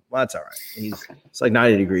bottom. Well, that's all right. It's like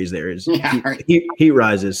 90 degrees there. Heat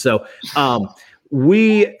rises. So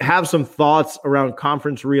we have some thoughts around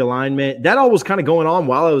conference realignment. That all was kind of going on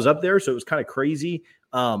while I was up there, so it was kind of crazy.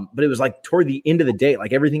 But it was like toward the end of the day,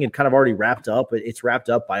 like everything had kind of already wrapped up. It's wrapped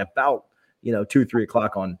up by about 2-3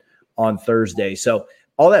 o'clock on Thursday. So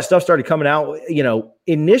all that stuff started coming out.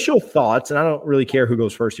 Initial thoughts, and I don't really care who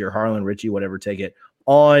goes first here, Harlan, Richie, whatever, take it,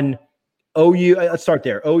 on OU. Let's start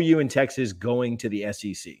there. OU and Texas going to the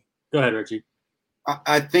SEC. Go ahead, Richie.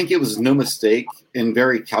 I think it was no mistake and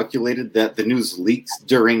very calculated that the news leaks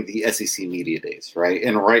during the SEC media days, right?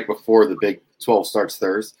 And right before the Big 12 starts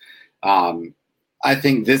Thursday. I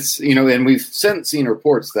think this, and we've since seen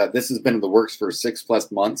reports that this has been in the works for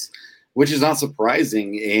 6+ months, which is not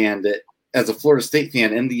surprising. And as a Florida State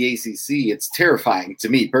fan in the ACC, it's terrifying to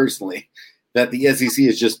me personally that the SEC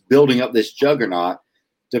is just building up this juggernaut.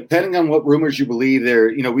 Depending on what rumors you believe,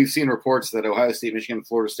 we've seen reports that Ohio State, Michigan,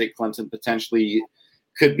 Florida State, Clemson potentially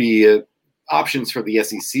could be options for the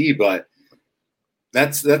SEC, but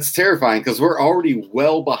that's terrifying because we're already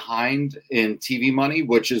well behind in TV money,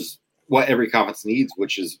 which is what every conference needs,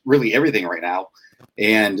 which is really everything right now.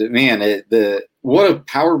 And man, what a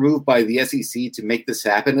power move by the SEC to make this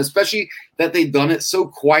happen, especially that they've done it so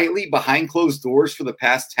quietly behind closed doors for the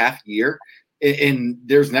past half year. And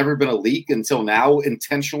there's never been a leak until now,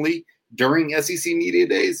 intentionally during SEC media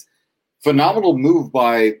days. Phenomenal move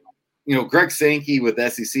by, Greg Sankey with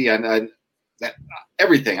SEC. And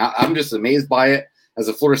everything. I'm just amazed by it. As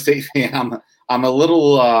a Florida State fan, I'm a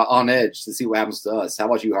little on edge to see what happens to us. How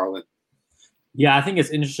about you, Harlan? Yeah, I think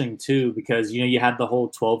it's interesting too because you had the whole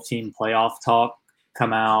 12-team playoff talk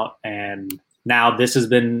come out, and now this has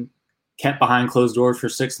been kept behind closed doors for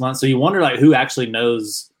 6 months. So you wonder who actually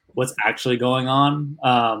knows what's actually going on.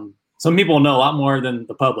 Some people know a lot more than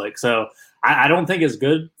the public. So I don't think it's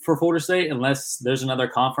good for Florida State unless there's another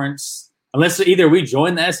conference. Unless either we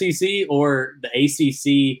join the SEC or the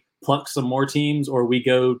ACC plucks some more teams, or we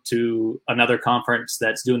go to another conference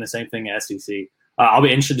that's doing the same thing as SEC. I'll be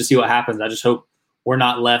interested to see what happens. I just hope we're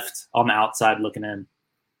not left on the outside looking in.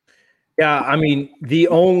 Yeah, I mean, the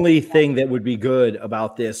only thing that would be good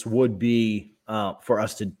about this would be for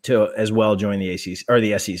us to as well join the ACC or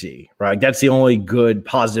the SEC, right? That's the only good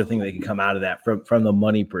positive thing that can come out of that from the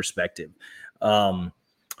money perspective.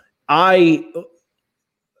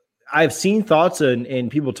 I've seen thoughts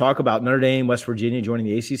and people talk about Notre Dame, West Virginia joining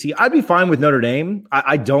the ACC. I'd be fine with Notre Dame.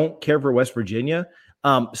 I don't care for West Virginia.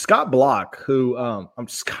 Tom Block, who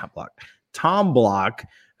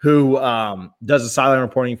does the sideline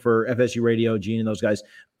reporting for FSU Radio, Gene and those guys,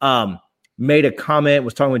 made a comment,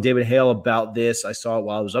 was talking with David Hale about this. I saw it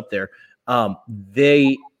while I was up there.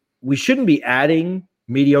 We shouldn't be adding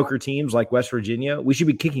mediocre teams like West Virginia. We should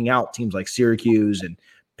be kicking out teams like Syracuse and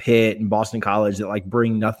Pitt and Boston College that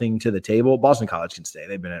bring nothing to the table. Boston College can stay.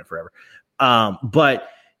 They've been in it forever. But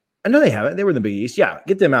I know they haven't. They were in the Big East. Yeah,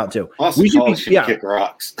 get them out too. Boston College should kick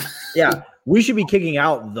rocks. Yeah, we should be kicking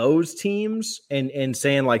out those teams and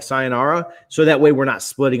saying sayonara, so that way we're not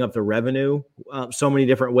splitting up the revenue so many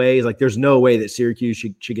different ways. There's no way that Syracuse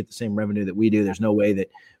should get the same revenue that we do. There's no way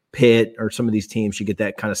that Pitt or some of these teams should get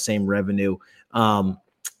that kind of same revenue. Not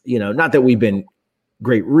that we've been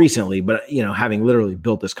great recently, but having literally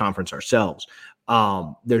built this conference ourselves.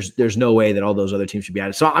 There's no way that all those other teams should be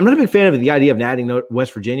added. So I'm not a big fan of the idea of adding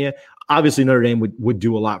West Virginia. Obviously, Notre Dame would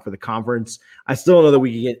do a lot for the conference. I still don't know that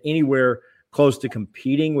we could get anywhere close to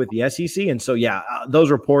competing with the SEC. And so,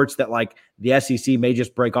 those reports that the SEC may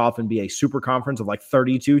just break off and be a super conference of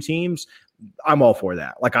 32 teams, I'm all for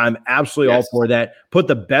that. I'm absolutely all for that. Put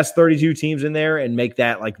the best 32 teams in there and make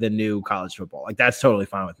that the new college football. That's totally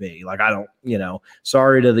fine with me. I don't,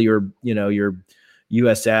 sorry to your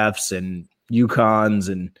USFs and UConns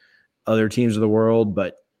and other teams of the world,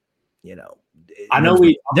 but I know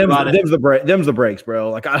them's the breaks,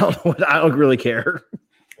 bro. I don't really care.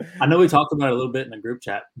 I know we talked about it a little bit in the group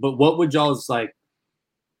chat, but what would y'all's what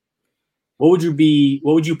would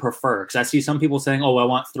you prefer? Because I see some people saying, "Oh, I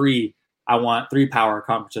want three power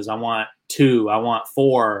conferences. I want 2. I want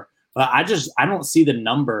 4. But I don't see the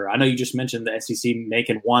number. I know you just mentioned the SEC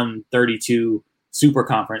making 132 super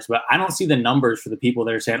conference, but I don't see the numbers for the people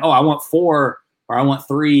that are saying, oh, I want 4 or I want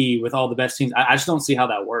 3 with all the best teams. I just don't see how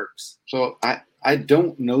that works. So I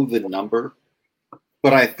don't know the number,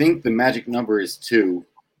 but I think the magic number is 2.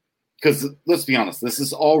 Because let's be honest, this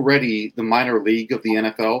is already the minor league of the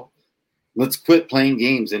NFL. Let's quit playing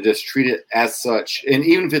games and just treat it as such. And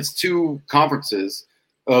even if it's 2 conferences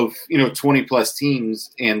of 20 plus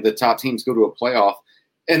teams and the top teams go to a playoff,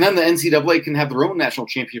 and then the NCAA can have their own national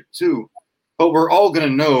championship too. But we're all going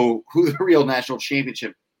to know who the real national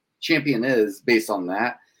champion is based on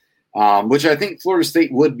that, which I think Florida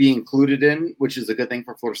State would be included in, which is a good thing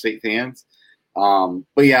for Florida State fans.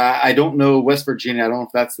 But yeah, I don't know West Virginia. I don't know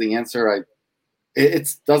if that's the answer. It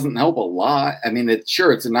doesn't help a lot. I mean, it's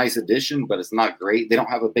a nice addition, but it's not great. They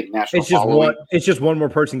don't have a big national following. It's just one more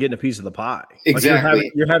person getting a piece of the pie. Exactly.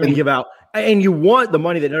 Like you're having to give out, and you want the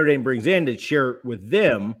money that Notre Dame brings in to share with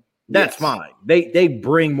them. That's fine. They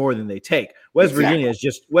bring more than they take. West Virginia is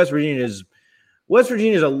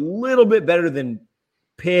a little bit better than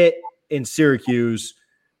Pitt and Syracuse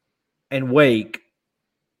and Wake.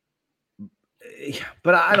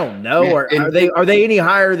 But I don't know. Are they any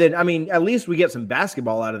higher than? I mean, at least we get some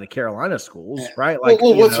basketball out of the Carolina schools, right? Like,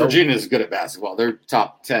 West Virginia is good at basketball. They're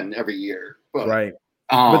top 10 every year, right?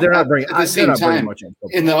 But they're not bringing. At the same time,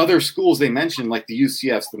 in the other schools they mentioned, like the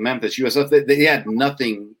UCFs, the Memphis, USF, they had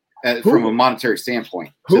nothing from a monetary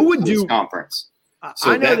standpoint. Who would do this conference?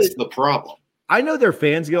 So that's the problem. I know their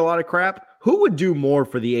fans get a lot of crap. Who would do more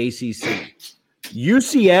for the ACC?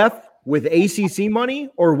 UCF with ACC money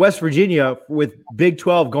or West Virginia with Big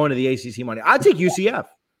 12 going to the ACC money? I'd take UCF.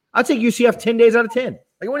 I'd take UCF 10 days out of 10. Like,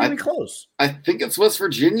 it wouldn't even be close. I think it's West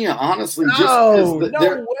Virginia, honestly.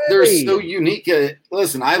 They're so unique.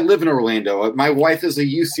 Listen, I live in Orlando. My wife is a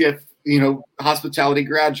UCF, hospitality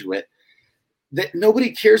graduate.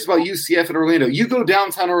 Nobody cares about UCF in Orlando. You go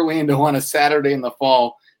downtown Orlando on a Saturday in the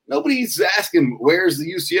fall, nobody's asking, where's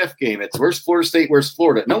the UCF game? It's where's Florida State, where's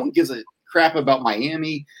Florida? No one gives a crap about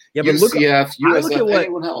Miami, UCF, USF,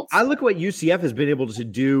 anyone else. I look at what UCF has been able to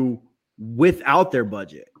do without their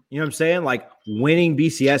budget. You know what I'm saying? Like winning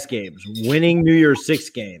BCS games, winning New Year's Six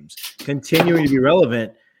games, continuing to be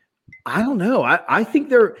relevant. I don't know. I think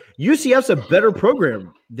UCF's a better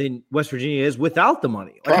program than West Virginia is without the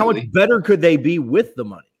money. Like, how much better could they be with the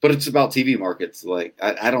money? But it's about TV markets. Like,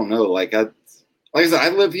 I don't know. Like I said, I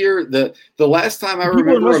live here. The last time I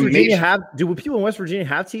remember, do people in West Virginia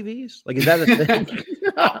have TVs? Like, is that a thing?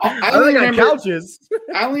 I only remember couches.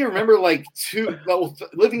 I only remember like 2. Well,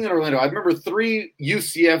 living in Orlando, I remember 3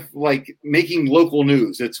 UCF like making local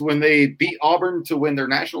news. It's when they beat Auburn to win their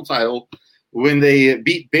national title, when they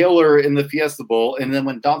beat Baylor in the Fiesta Bowl, and then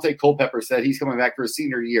when Dante Culpepper said he's coming back for his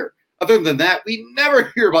senior year. Other than that, we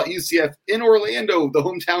never hear about UCF in Orlando, the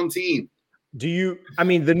hometown team. The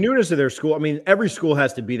newness of their school, every school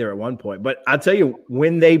has to be there at one point. But I'll tell you,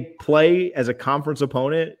 when they play as a conference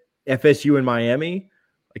opponent, FSU and Miami,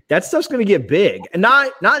 like that stuff's going to get big. And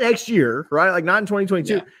not next year, right? Like not in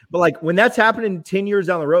 2022. But like when that's happening 10 years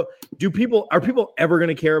down the road, are people ever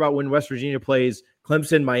going to care about when West Virginia plays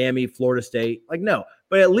Clemson, Miami, Florida State? Like, no.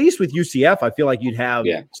 But at least with UCF, I feel like you'd have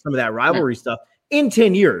some of that rivalry stuff in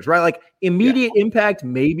 10 years, right? Like immediate impact,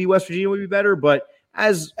 maybe West Virginia would be better, but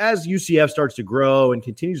as UCF starts to grow and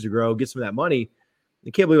continues to grow, get some of that money. I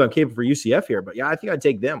can't believe I'm caping for UCF here, but I think I'd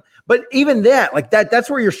take them. But even that's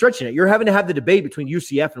where you're stretching it. You're having to have the debate between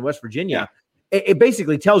UCF and West Virginia. It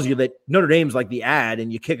basically tells you that Notre Dame's like the ad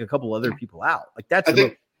and you kick a couple other people out. Like that's I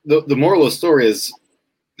think the moral of the story is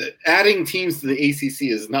that adding teams to the ACC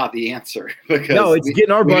is not the answer. Because it's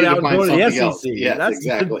getting our butt out and going to the SEC. Else. Yes,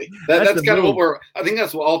 exactly. That's kind of what I think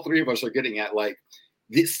that's what all 3 of us are getting at. Like,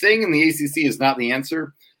 staying in the ACC is not the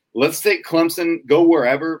answer. Let's take Clemson, go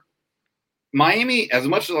wherever. Miami, as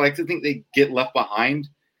much as I like to think they get left behind,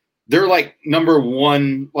 they're like number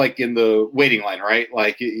 1, like in the waiting line, right?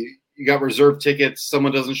 Like you got reserved tickets.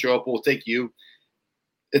 Someone doesn't show up, we'll take you.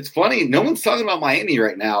 It's funny. No one's talking about Miami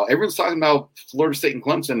right now. Everyone's talking about Florida State and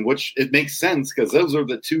Clemson, which it makes sense because those are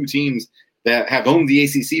the 2 teams that have owned the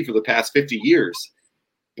ACC for the past 50 years.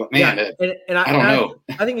 But man, I don't know.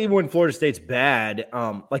 I think even when Florida State's bad,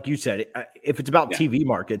 like you said, if it's about TV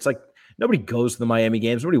markets, like nobody goes to the Miami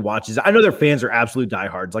games, nobody watches. I know their fans are absolute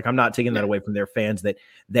diehards. Like I'm not taking that away from their fans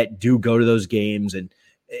that do go to those games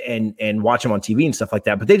and watch them on TV and stuff like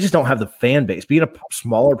that. But they just don't have the fan base. Being a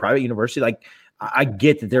smaller private university, like I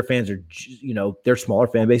get that their fans are, their smaller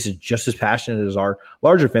fan base is just as passionate as our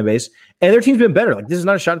larger fan base, and their team's been better. Like this is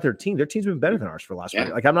not a shot at their team. Their team's been better than ours for the last year.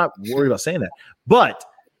 Like I'm not worried about saying that, but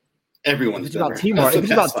Everyone's if it's about team market,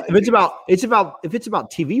 if it's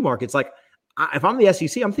about TV markets, like if I'm the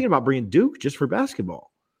SEC, I'm thinking about bringing Duke just for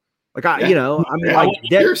basketball. Like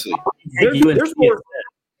there's more.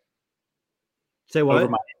 Say what?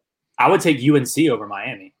 I would take UNC over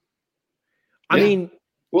Miami. I mean,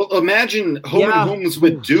 well, imagine home and homes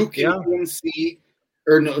with Duke and UNC,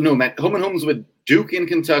 or Matt, home and homes with Duke in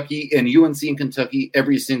Kentucky and UNC in Kentucky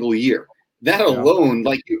every single year. That alone,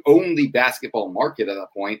 like you own the basketball market at that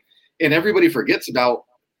point, and everybody forgets about.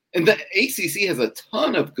 And the ACC has a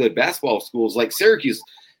ton of good basketball schools, like Syracuse.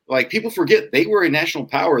 Like people forget they were a national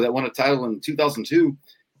power that won a title in 2002,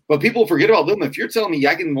 but people forget about them. If you're telling me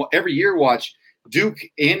I can every year watch Duke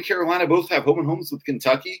and Carolina both have home and homes with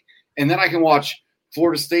Kentucky, and then I can watch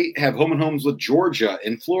Florida State have home and homes with Georgia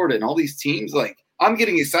and Florida and all these teams, like I'm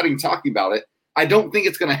getting excited talking about it. I don't think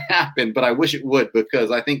it's going to happen, but I wish it would, because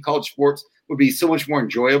I think college sports would be so much more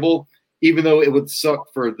enjoyable, even though it would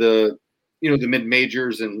suck for the mid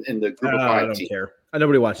majors and the group of five. I don't teams. care.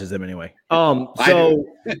 Nobody watches them anyway.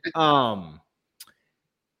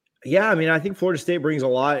 Yeah, I mean, I think Florida State brings a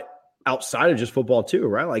lot outside of just football too,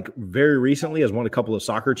 right? Like very recently has won a couple of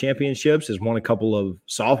soccer championships, has won a couple of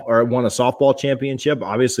won a softball championship,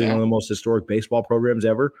 obviously one of the most historic baseball programs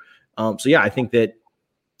ever. So yeah, I think that,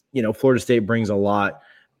 Florida State brings a lot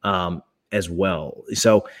as well.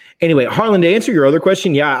 So anyway, Harlan, to answer your other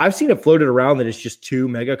question, yeah, I've seen it floated around that it's just 2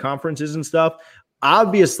 mega conferences and stuff.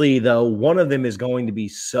 Obviously, though, one of them is going to be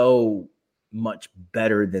so much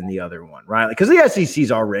better than the other one, right? Because the SEC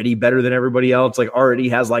is already better than everybody else. Like already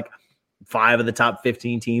has like 5 of the top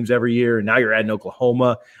 15 teams every year, and now you're adding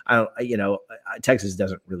Oklahoma. Texas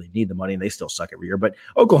doesn't really need the money, and they still suck every year. But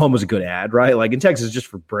Oklahoma's a good ad, right? Like in Texas, just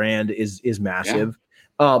for brand is massive.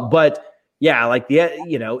 But yeah, like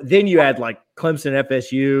then you add like Clemson,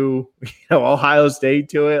 FSU, Ohio State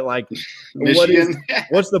to it. Like, Michigan.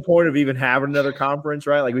 What's the point of even having another conference,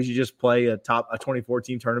 right? Like we should just play a 24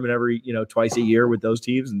 team tournament every twice a year with those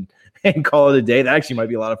teams and call it a day. That actually might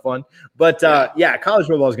be a lot of fun. But college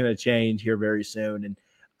football is going to change here very soon, and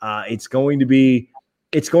it's going to be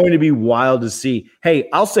wild to see. Hey,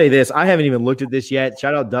 I'll say this: I haven't even looked at this yet.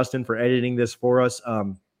 Shout out Dustin for editing this for us.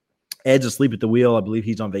 Ed's asleep at the wheel. I believe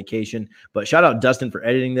he's on vacation. But shout out Dustin for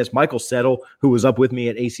editing this. Michael Settle, who was up with me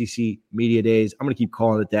at ACC Media Days. I'm going to keep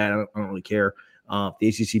calling it that. I don't really care. If the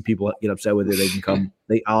ACC people get upset with it, they can come.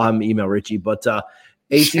 I'll have them email Richie. But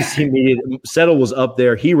ACC Media, Settle was up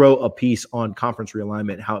there. He wrote a piece on conference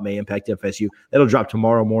realignment, how it may impact FSU. That'll drop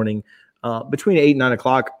tomorrow morning between 8 and 9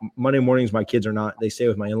 o'clock. Monday mornings, my kids are not. They stay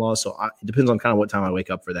with my in-laws, so it depends on kind of what time I wake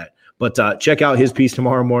up for that. But check out his piece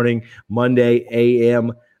tomorrow morning, Monday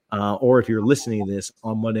a.m., or if you're listening to this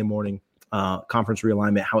on Monday morning, conference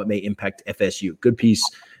realignment, how it may impact FSU. Good piece.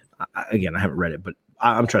 Again, I haven't read it, but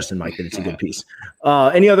I'm trusting Mike that it's a good piece.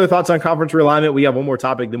 Any other thoughts on conference realignment? We have one more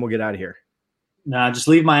topic, then we'll get out of here. No, just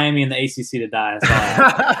leave Miami and the ACC to die.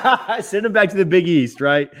 That's all. Send them back to the Big East,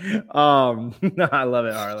 right? I love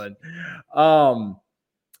it, Harlan.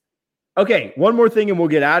 Okay, one more thing and we'll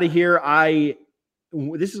get out of here.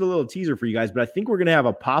 This is a little teaser for you guys, but I think we're going to have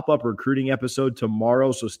a pop-up recruiting episode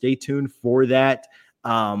tomorrow, so stay tuned for that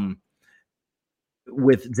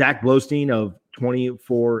with Zach Blostein of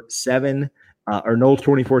 24/7 or Noles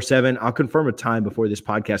 24/7. I'll confirm a time before this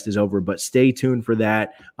podcast is over, but stay tuned for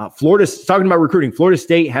that. Talking about recruiting, Florida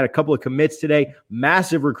State had a couple of commits today.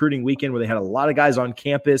 Massive recruiting weekend where they had a lot of guys on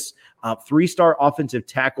campus. 3-star offensive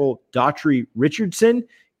tackle Daughtry Richardson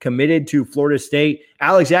committed to Florida State.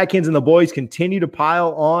 Alex Atkins and the boys continue to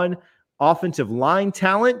pile on offensive line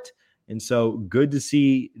talent. And so good to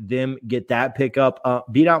see them get that pickup.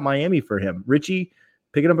 Beat out Miami for him. Richie,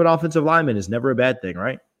 picking up an offensive lineman is never a bad thing,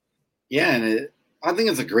 right? Yeah, and I think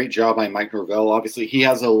it's a great job by Mike Norvell. Obviously, he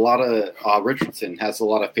has a lot of Richardson has a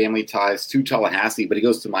lot of family ties to Tallahassee, but he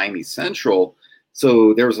goes to Miami Central.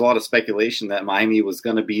 So there was a lot of speculation that Miami was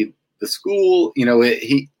going to be the school.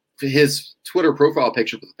 His Twitter profile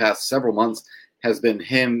picture for the past several months has been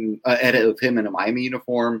edit of him in a Miami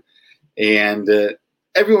uniform, and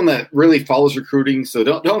everyone that really follows recruiting. So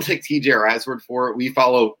don't take TJ or Asword for it. We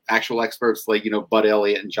follow actual experts like Bud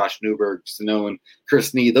Elliott and Josh Newberg, Sano,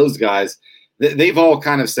 Chris Nee. Those guys, they've all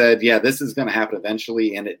kind of said, yeah, this is going to happen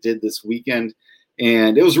eventually, and it did this weekend,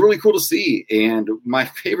 and it was really cool to see. And my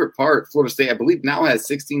favorite part, Florida State, I believe now has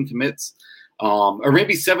 16 commits. Or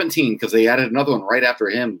maybe 17 because they added another one right after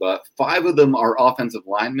him, but 5 of them are offensive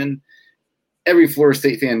linemen. Every Florida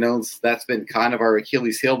State fan knows that's been kind of our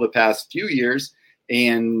Achilles heel the past few years.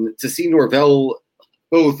 And to see Norvell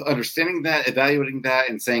both understanding that, evaluating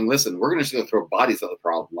that, and saying, listen, we're just going to throw bodies at the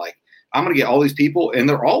problem. Like, I'm going to get all these people, and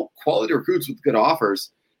they're all quality recruits with good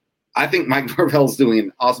offers. I think Mike Norvell's doing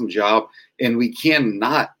an awesome job, and we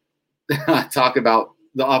cannot talk about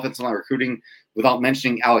the offensive line recruiting without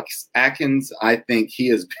mentioning Alex Atkins. I think he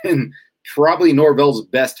has been probably Norvell's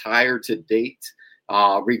best hire to date,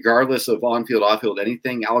 regardless of on-field, off-field,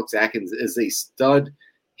 anything. Alex Atkins is a stud.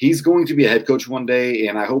 He's going to be a head coach one day,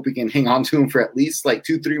 and I hope we can hang on to him for at least like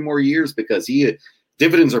 2-3 more years because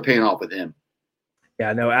dividends are paying off with him.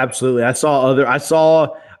 Yeah, no, absolutely. I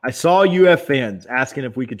saw UF fans asking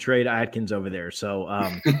if we could trade Atkins over there. So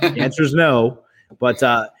the answer is no. But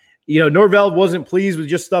Norvell wasn't pleased with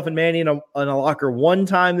just stuffing Manny in a locker one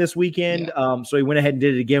time this weekend. Yeah. So he went ahead and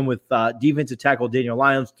did it again with defensive tackle Daniel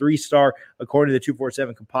Lyons, 3-star according to the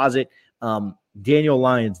 247 composite. Daniel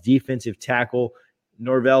Lyons, defensive tackle.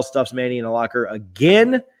 Norvell stuffs Manny in a locker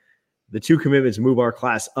again. The 2 commitments move our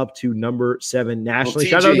class up to number 7 nationally.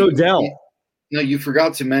 Shout out to Odell. You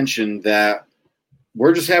forgot to mention that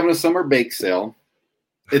we're just having a summer bake sale.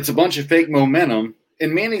 It's a bunch of fake momentum.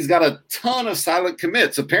 And Manny's got a ton of silent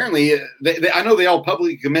commits. Apparently, I know they all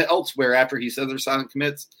publicly commit elsewhere after he says they're silent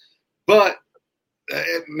commits. But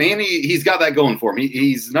Manny, he's got that going for him.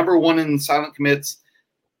 He's number 1 in silent commits.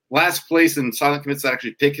 Last place in silent commits that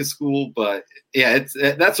actually pick his school. But, yeah,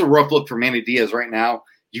 that's a rough look for Manny Diaz right now.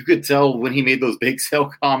 You could tell when he made those bake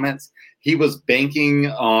sale comments, he was banking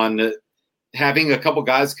on having a couple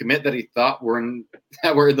guys commit that he thought were in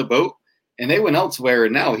the boat. And they went elsewhere.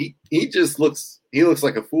 And now he just looks – he looks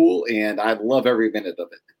like a fool, and I love every minute of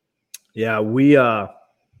it. Yeah,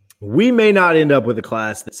 we may not end up with a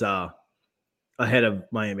class that's ahead of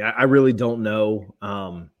Miami. I really don't know.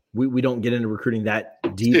 We don't get into recruiting that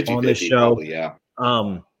deep on this show. Probably, yeah. I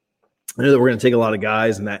know that we're going to take a lot of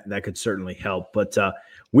guys, and that could certainly help. But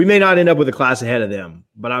we may not end up with a class ahead of them.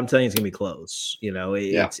 But I'm telling you, it's going to be close.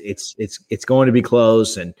 It's going to be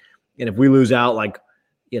close, and if we lose out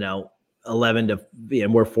 11 to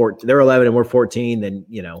and we're 14, they're 11 and we're 14, then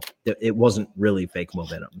it wasn't really fake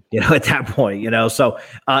momentum at that point. So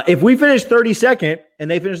if we finish 32nd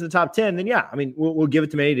and they finish in the top 10, then yeah, I mean we'll give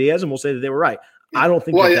it to Manny Diaz and we'll say that they were right. I don't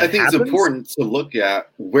think I think it's important to look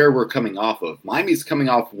at where we're coming off of. Miami's coming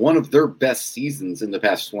off one of their best seasons in the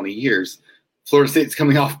past 20 years. Florida State's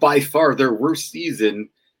coming off by far their worst season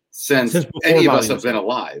since any of us have been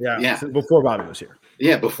alive. Yeah. Before Bobby was here.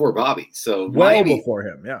 Yeah, before Bobby. So Miami, before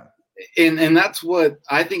him, yeah. And that's what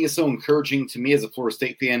I think is so encouraging to me as a Florida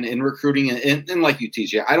State fan in recruiting. And like you,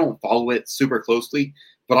 TJ, I don't follow it super closely,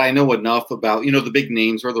 but I know enough about, the big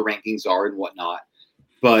names, where the rankings are and whatnot.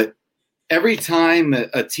 But every time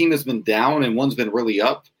a team has been down and one's been really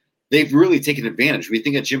up, they've really taken advantage. We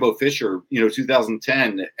think of Jimbo Fisher,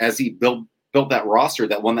 2010, as he built that roster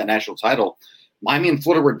that won that national title. Miami and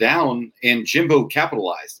Florida were down, and Jimbo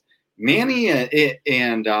capitalized. Manny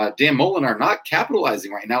and Dan Mullen are not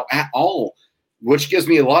capitalizing right now at all, which gives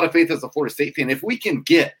me a lot of faith as a Florida State fan. If we can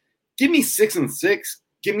give me 6-6,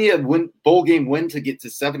 give me a bowl game win to get to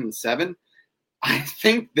 7-7, I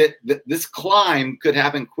think that this climb could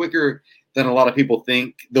happen quicker than a lot of people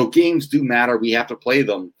think. Though games do matter, we have to play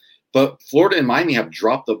them. But Florida and Miami have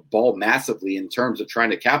dropped the ball massively in terms of trying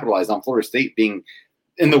to capitalize on Florida State being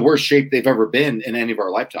in the worst shape they've ever been in any of our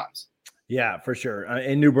lifetimes. Yeah, for sure.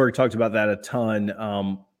 And Newberg talked about that a ton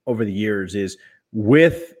over the years is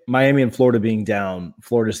with Miami and Florida being down,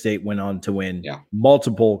 Florida State went on to win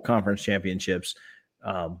multiple conference championships,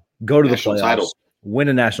 go to national the playoffs, title. Win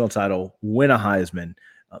a national title, win a Heisman,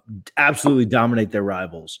 absolutely dominate their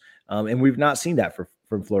rivals. And we've not seen that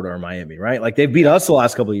from Florida or Miami, right? Like they've beat us the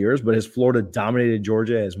last couple of years, but has Florida dominated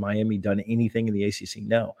Georgia? Has Miami done anything in the ACC?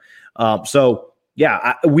 No.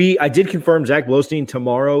 Yeah, I did confirm Zach Blostein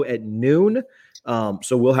tomorrow at noon.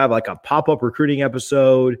 So we'll have like a pop-up recruiting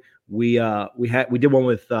episode. We did one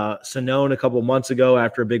with Sonone a couple of months ago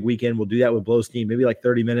after a big weekend. We'll do that with Blostein, maybe like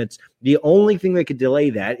 30 minutes. The only thing that could delay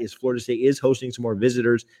that is Florida State is hosting some more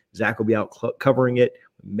visitors. Zach will be out covering it.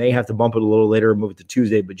 We may have to bump it a little later and move it to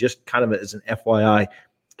Tuesday, but just kind of as an FYI,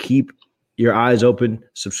 keep your eyes open.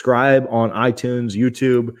 Subscribe on iTunes,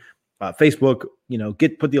 YouTube, Facebook.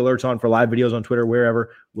 Put the alerts on for live videos on Twitter,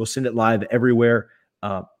 wherever. We'll send it live everywhere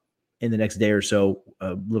in the next day or so.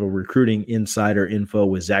 A little recruiting insider info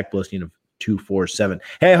with Zach Blostein of 247.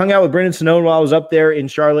 Hey, I hung out with Brendan Sonone while I was up there in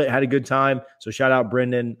Charlotte. Had a good time. So shout out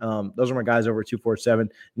Brendan. Those are my guys over at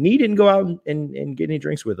 247. Nee didn't go out and get any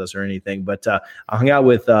drinks with us or anything, but I hung out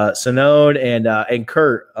with Sonone and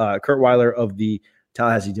Kurt Weiler of the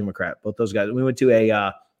Tallahassee Democrat. Both those guys. We went to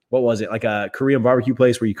a what was it, like a Korean barbecue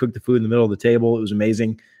place where you cook the food in the middle of the table. It was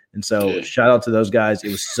amazing. And so shout out to those guys. It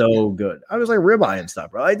was so good. I was like ribeye and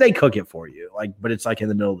stuff, bro. Like, they cook it for you, but it's like in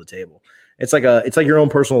the middle of the table. It's like your own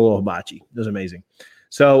personal little hibachi. It was amazing.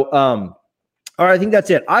 So, all All right, I think that's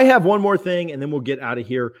it. I have one more thing, and then we'll get out of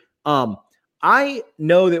here. I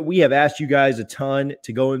know that we have asked you guys a ton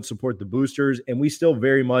to go and support the boosters, and we still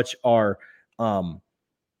very much are banging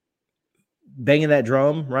that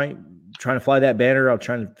drum, right? Trying to fly that banner. I'm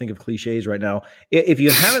trying to think of cliches right now. If you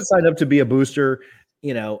haven't signed up to be a booster,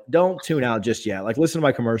 don't tune out just yet. Like, listen to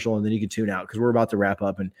my commercial, and then you can tune out because we're about to wrap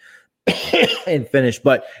up and and finish.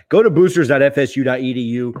 But go to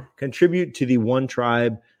boosters.fsu.edu, contribute to the One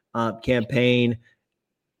Tribe campaign.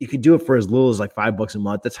 You can do it for as little as like $5 a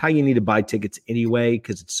month. That's how you need to buy tickets anyway,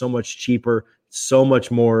 because it's so much cheaper, so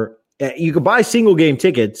much more. You could buy single game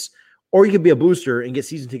tickets, or you could be a booster and get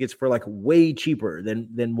season tickets for like way cheaper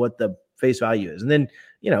than what the face value is. And then,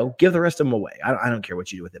 give the rest of them away. I don't care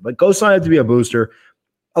what you do with it, but go sign up to be a booster.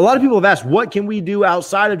 A lot of people have asked, what can we do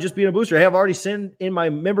outside of just being a booster? Hey, I've already sent in my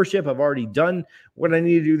membership. I've already done what I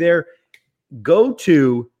need to do there. Go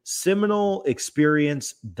to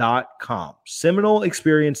SeminoleExperience.com.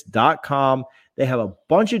 SeminoleExperience.com. They have a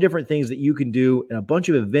bunch of different things that you can do and a bunch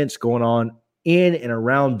of events going on in and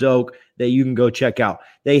around Doak that you can go check out.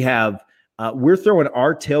 They have, we're throwing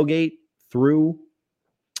our tailgate through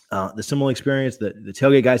the Seminole Experience, the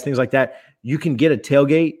tailgate guys, things like that. You can get a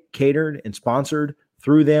tailgate catered and sponsored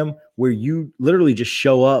through them, where you literally just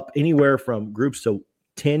show up anywhere from groups to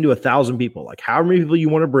 10 to 1,000 people, like however many people you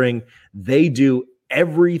want to bring. They do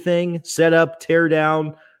everything, set up, tear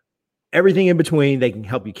down, everything in between. They can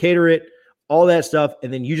help you cater it, all that stuff.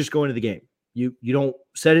 And then you just go into the game. You don't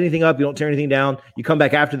set anything up. You don't tear anything down. You come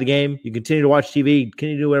back after the game. You continue to watch TV,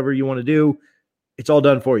 continue to do whatever you want to do. It's all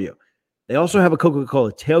done for you. They also have a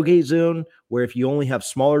Coca-Cola tailgate zone where if you only have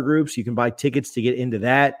smaller groups, you can buy tickets to get into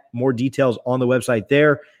that. More details on the website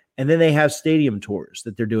there. And then they have stadium tours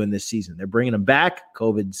that they're doing this season. They're bringing them back.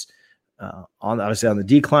 COVID's obviously on the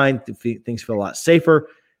decline. Things feel a lot safer.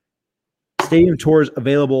 Stadium tours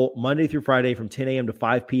available Monday through Friday from 10 a.m. to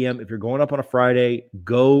 5 p.m. If you're going up on a Friday,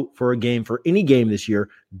 go for a game. For any game this year,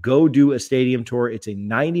 go do a stadium tour. It's a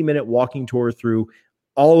 90-minute walking tour through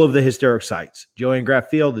all of the historic sites. Joanne Graff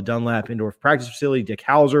Field, the Dunlap Indoor Practice Facility, Dick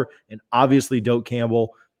Hauser, and obviously Doak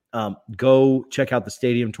Campbell. Go check out the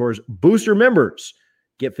stadium tours. Booster members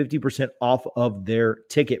get 50% off of their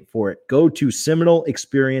ticket for it. Go to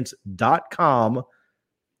SeminoleExperience.com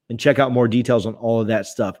and check out more details on all of that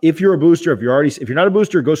stuff. If you're a booster, if you're not a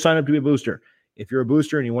booster, go sign up to be a booster. If you're a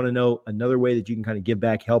booster and you want to know another way that you can kind of give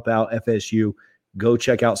back, help out FSU, go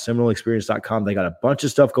check out SeminoleExperience.com. They got a bunch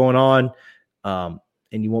of stuff going on.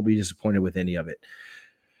 And you won't be disappointed with any of it.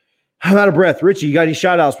 I'm out of breath. Richie, you got any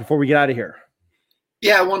shout-outs before we get out of here?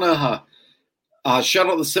 Yeah, I want to shout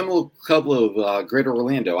out the Seminole Club of Greater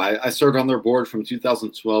Orlando. I served on their board from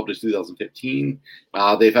 2012 to 2015.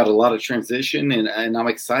 They've had a lot of transition, and I'm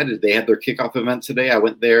excited. They had their kickoff event today. I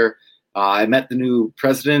went there. I met the new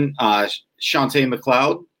president, Shantae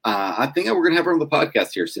McLeod. I think we're going to have her on the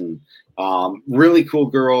podcast here soon. Really cool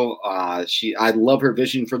girl. I love her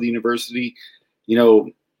vision for the university.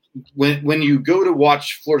 When you go to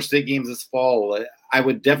watch Florida State games this fall, I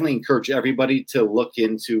would definitely encourage everybody to look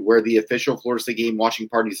into where the official Florida State game watching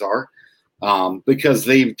parties are, because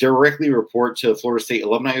they directly report to Florida State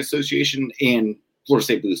Alumni Association and Florida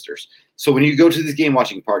State boosters. So when you go to these game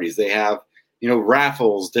watching parties, they have,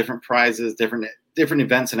 raffles, different prizes, different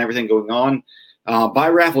events and everything going on. Buy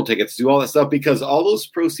raffle tickets, do all that stuff, because all those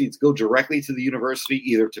proceeds go directly to the university,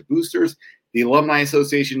 either to boosters, the Alumni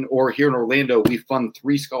Association, or here in Orlando, we fund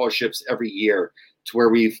 3 scholarships every year to where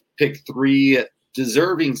we've picked 3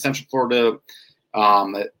 deserving Central Florida,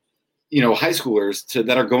 high schoolers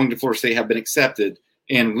that are going to Florida State have been accepted,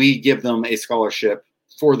 and we give them a scholarship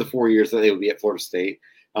for the 4 years that they would be at Florida State.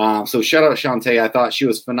 So shout out Shantae. I thought she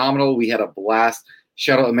was phenomenal. We had a blast.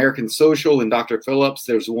 Shout out American Social and Dr. Phillips.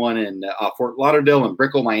 There's one in Fort Lauderdale and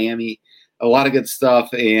Brickell, Miami. A lot of good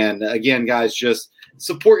stuff. And again, guys, just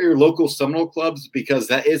support your local Seminole clubs, because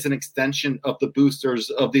that is an extension of the boosters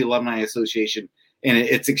of the Alumni Association. And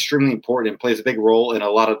it's extremely important and plays a big role, and a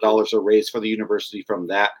lot of dollars are raised for the university from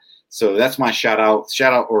that. So that's my shout out,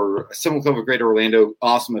 or Seminole Club of Greater Orlando.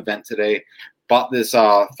 Awesome event today. Bought this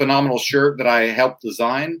phenomenal shirt that I helped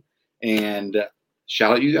design, and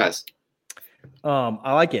shout out you guys.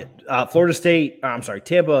 I like it.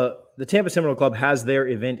 Tampa. The Tampa Seminole Club has their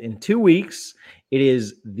event in 2 weeks. It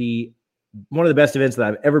is one of the best events that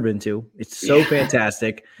I've ever been to. It's so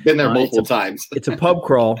fantastic. Been there multiple times. It's a pub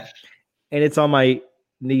crawl, and it's on my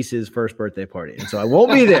niece's first birthday party. And so I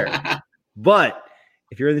won't be there. But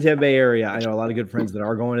if you're in the Tampa Bay area, I know a lot of good friends that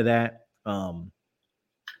are going to that.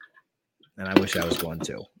 And I wish I was going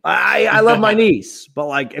too. I love my niece, but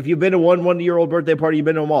like if you've been to one-year-old birthday party, you've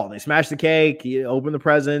been to them all. They smash the cake, you open the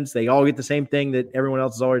presents, they all get the same thing that everyone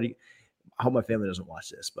else is already. I hope my family doesn't watch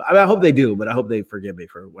this, but I hope they do. But I hope they forgive me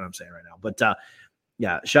for what I'm saying right now. But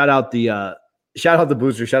yeah, shout out the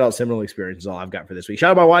booster, shout out Seminole Experience is all I've got for this week. Shout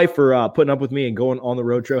out my wife for putting up with me and going on the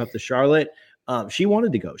road trip up to Charlotte. She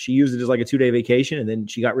wanted to go. She used it as like a 2-day vacation, and then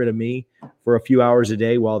she got rid of me for a few hours a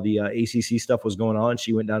day while the ACC stuff was going on.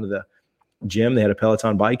 She went down to the gym. They had a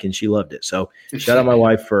Peloton bike, and she loved it. So shout out my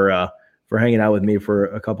wife for hanging out with me for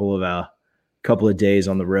a couple of days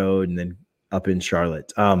on the road and then up in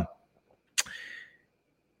Charlotte.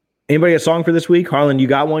 Anybody a song for this week? Harlan, you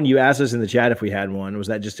got one? You asked us in the chat if we had one. Was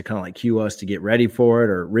that just to kind of like cue us to get ready for it?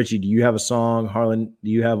 Or Richie, do you have a song? Harlan, do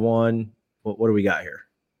you have one? What do we got here?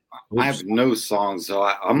 Oops. I have no songs, so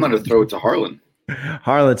I'm going to throw it to Harlan.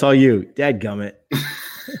 Harlan, it's all you. Dadgummit.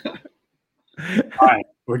 All right.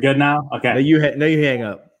 We're good now? Okay. No, you hang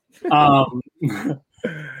up.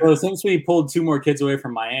 So since we pulled 2 more kids away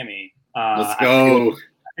from Miami, let's go. I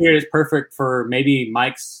figured it's perfect for maybe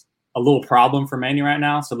Mike's a little problem for Manny right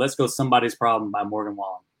now. So let's go Somebody's Problem by Morgan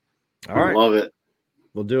Wallen. All right. Love it.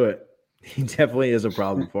 We'll do it. He definitely is a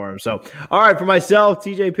problem for him. So, all right, for myself,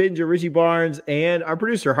 TJ Pittenger, Richie Barnes, and our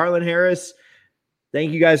producer, Harlan Harris,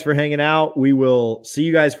 thank you guys for hanging out. We will see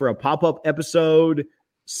you guys for a pop-up episode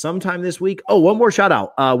sometime this week. Oh, one more shout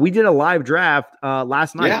out. We did a live draft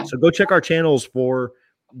last night. Yeah. So go check our channels for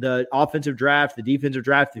the offensive draft, the defensive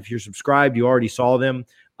draft. If you're subscribed, you already saw them.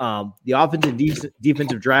 The offensive and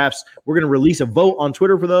defensive drafts, we're going to release a vote on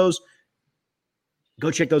Twitter for those.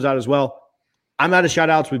 Go check those out as well. I'm out of shout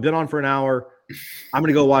outs. We've been on for an hour. I'm going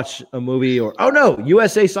to go watch a movie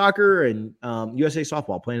USA Soccer and USA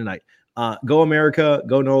Softball playing tonight. Go America,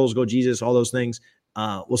 go Knowles, go Jesus, all those things.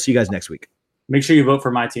 We'll see you guys next week. Make sure you vote for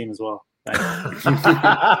my team as well.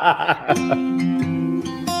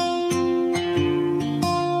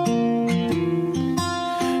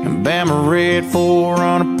 Bama red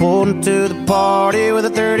 4Runner pulled into the party with a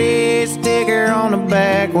 38 sticker on the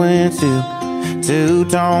back windshield.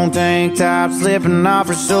 2-tone tank top slipping off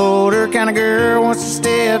her shoulder. Kind of girl once she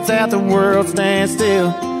steps out the world stands still.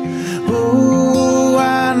 Ooh,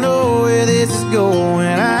 I know where this is going.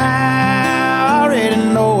 I already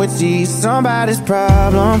know it's she's somebody's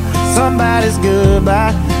problem, somebody's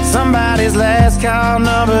goodbye, somebody's last call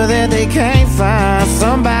number that they can't find,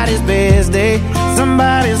 somebody's best day,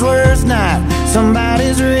 somebody's worst night,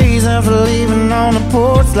 somebody's reason for leaving on the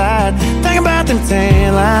porch light. Think about them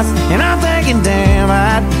tan lines, and I'm thinking, damn,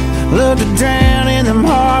 I'd love to drown in them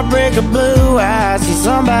heartbreaker blue eyes. See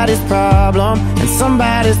somebody's problem, and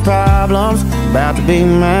somebody's problem's about to be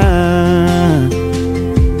mine,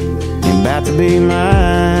 about to be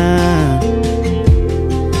mine.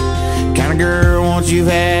 Kind of girl, once you've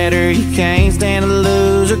had her, you can't stand to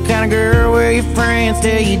lose her. Kind of girl where your friends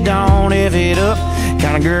tell you don't F it up.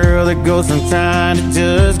 Kind of girl that goes from trying to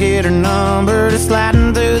just get her number to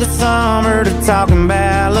sliding through the summer to talking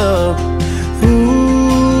about love.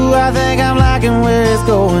 Ooh, I think I'm liking where it's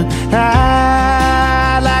going.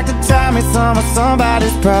 I'd like to tell me some of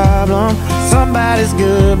somebody's problem, somebody's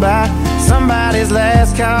goodbye, somebody's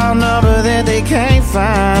last call number that they can't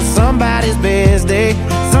find, somebody's best day,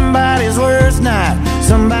 somebody's worst night,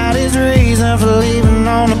 somebody's reason for leaving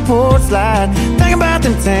on the porch light. Think about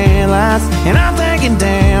them tan lines, and I'm thinking,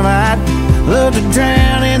 damn, I'd love to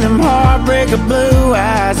drown in them heartbreaker blue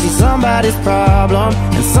eyes. See somebody's problem,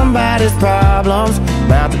 and somebody's problem's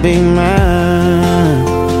about to be mine,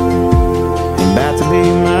 about to be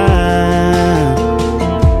mine.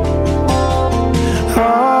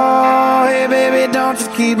 Oh, hey baby, don't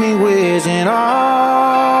just keep me wishing.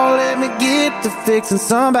 Oh, let me get to fixing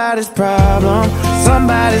somebody's problem,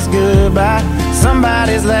 somebody's goodbye,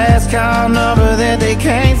 somebody's last call number that they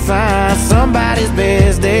can't find, somebody's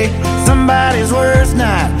best day, somebody's worst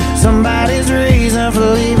night, somebody's reason for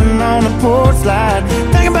leaving on the porch light.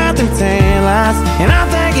 Think about them tan lines, and I'm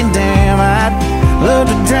thinking, damn, I'd love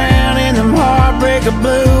to drown in them heartbreaker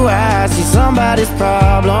blue eyes. See somebody's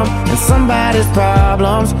problem, and somebody's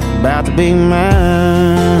problem's about to be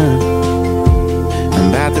mine,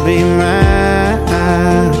 about to be mine,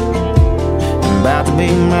 about to be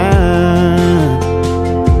mine,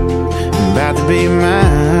 about to be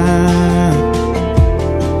mine.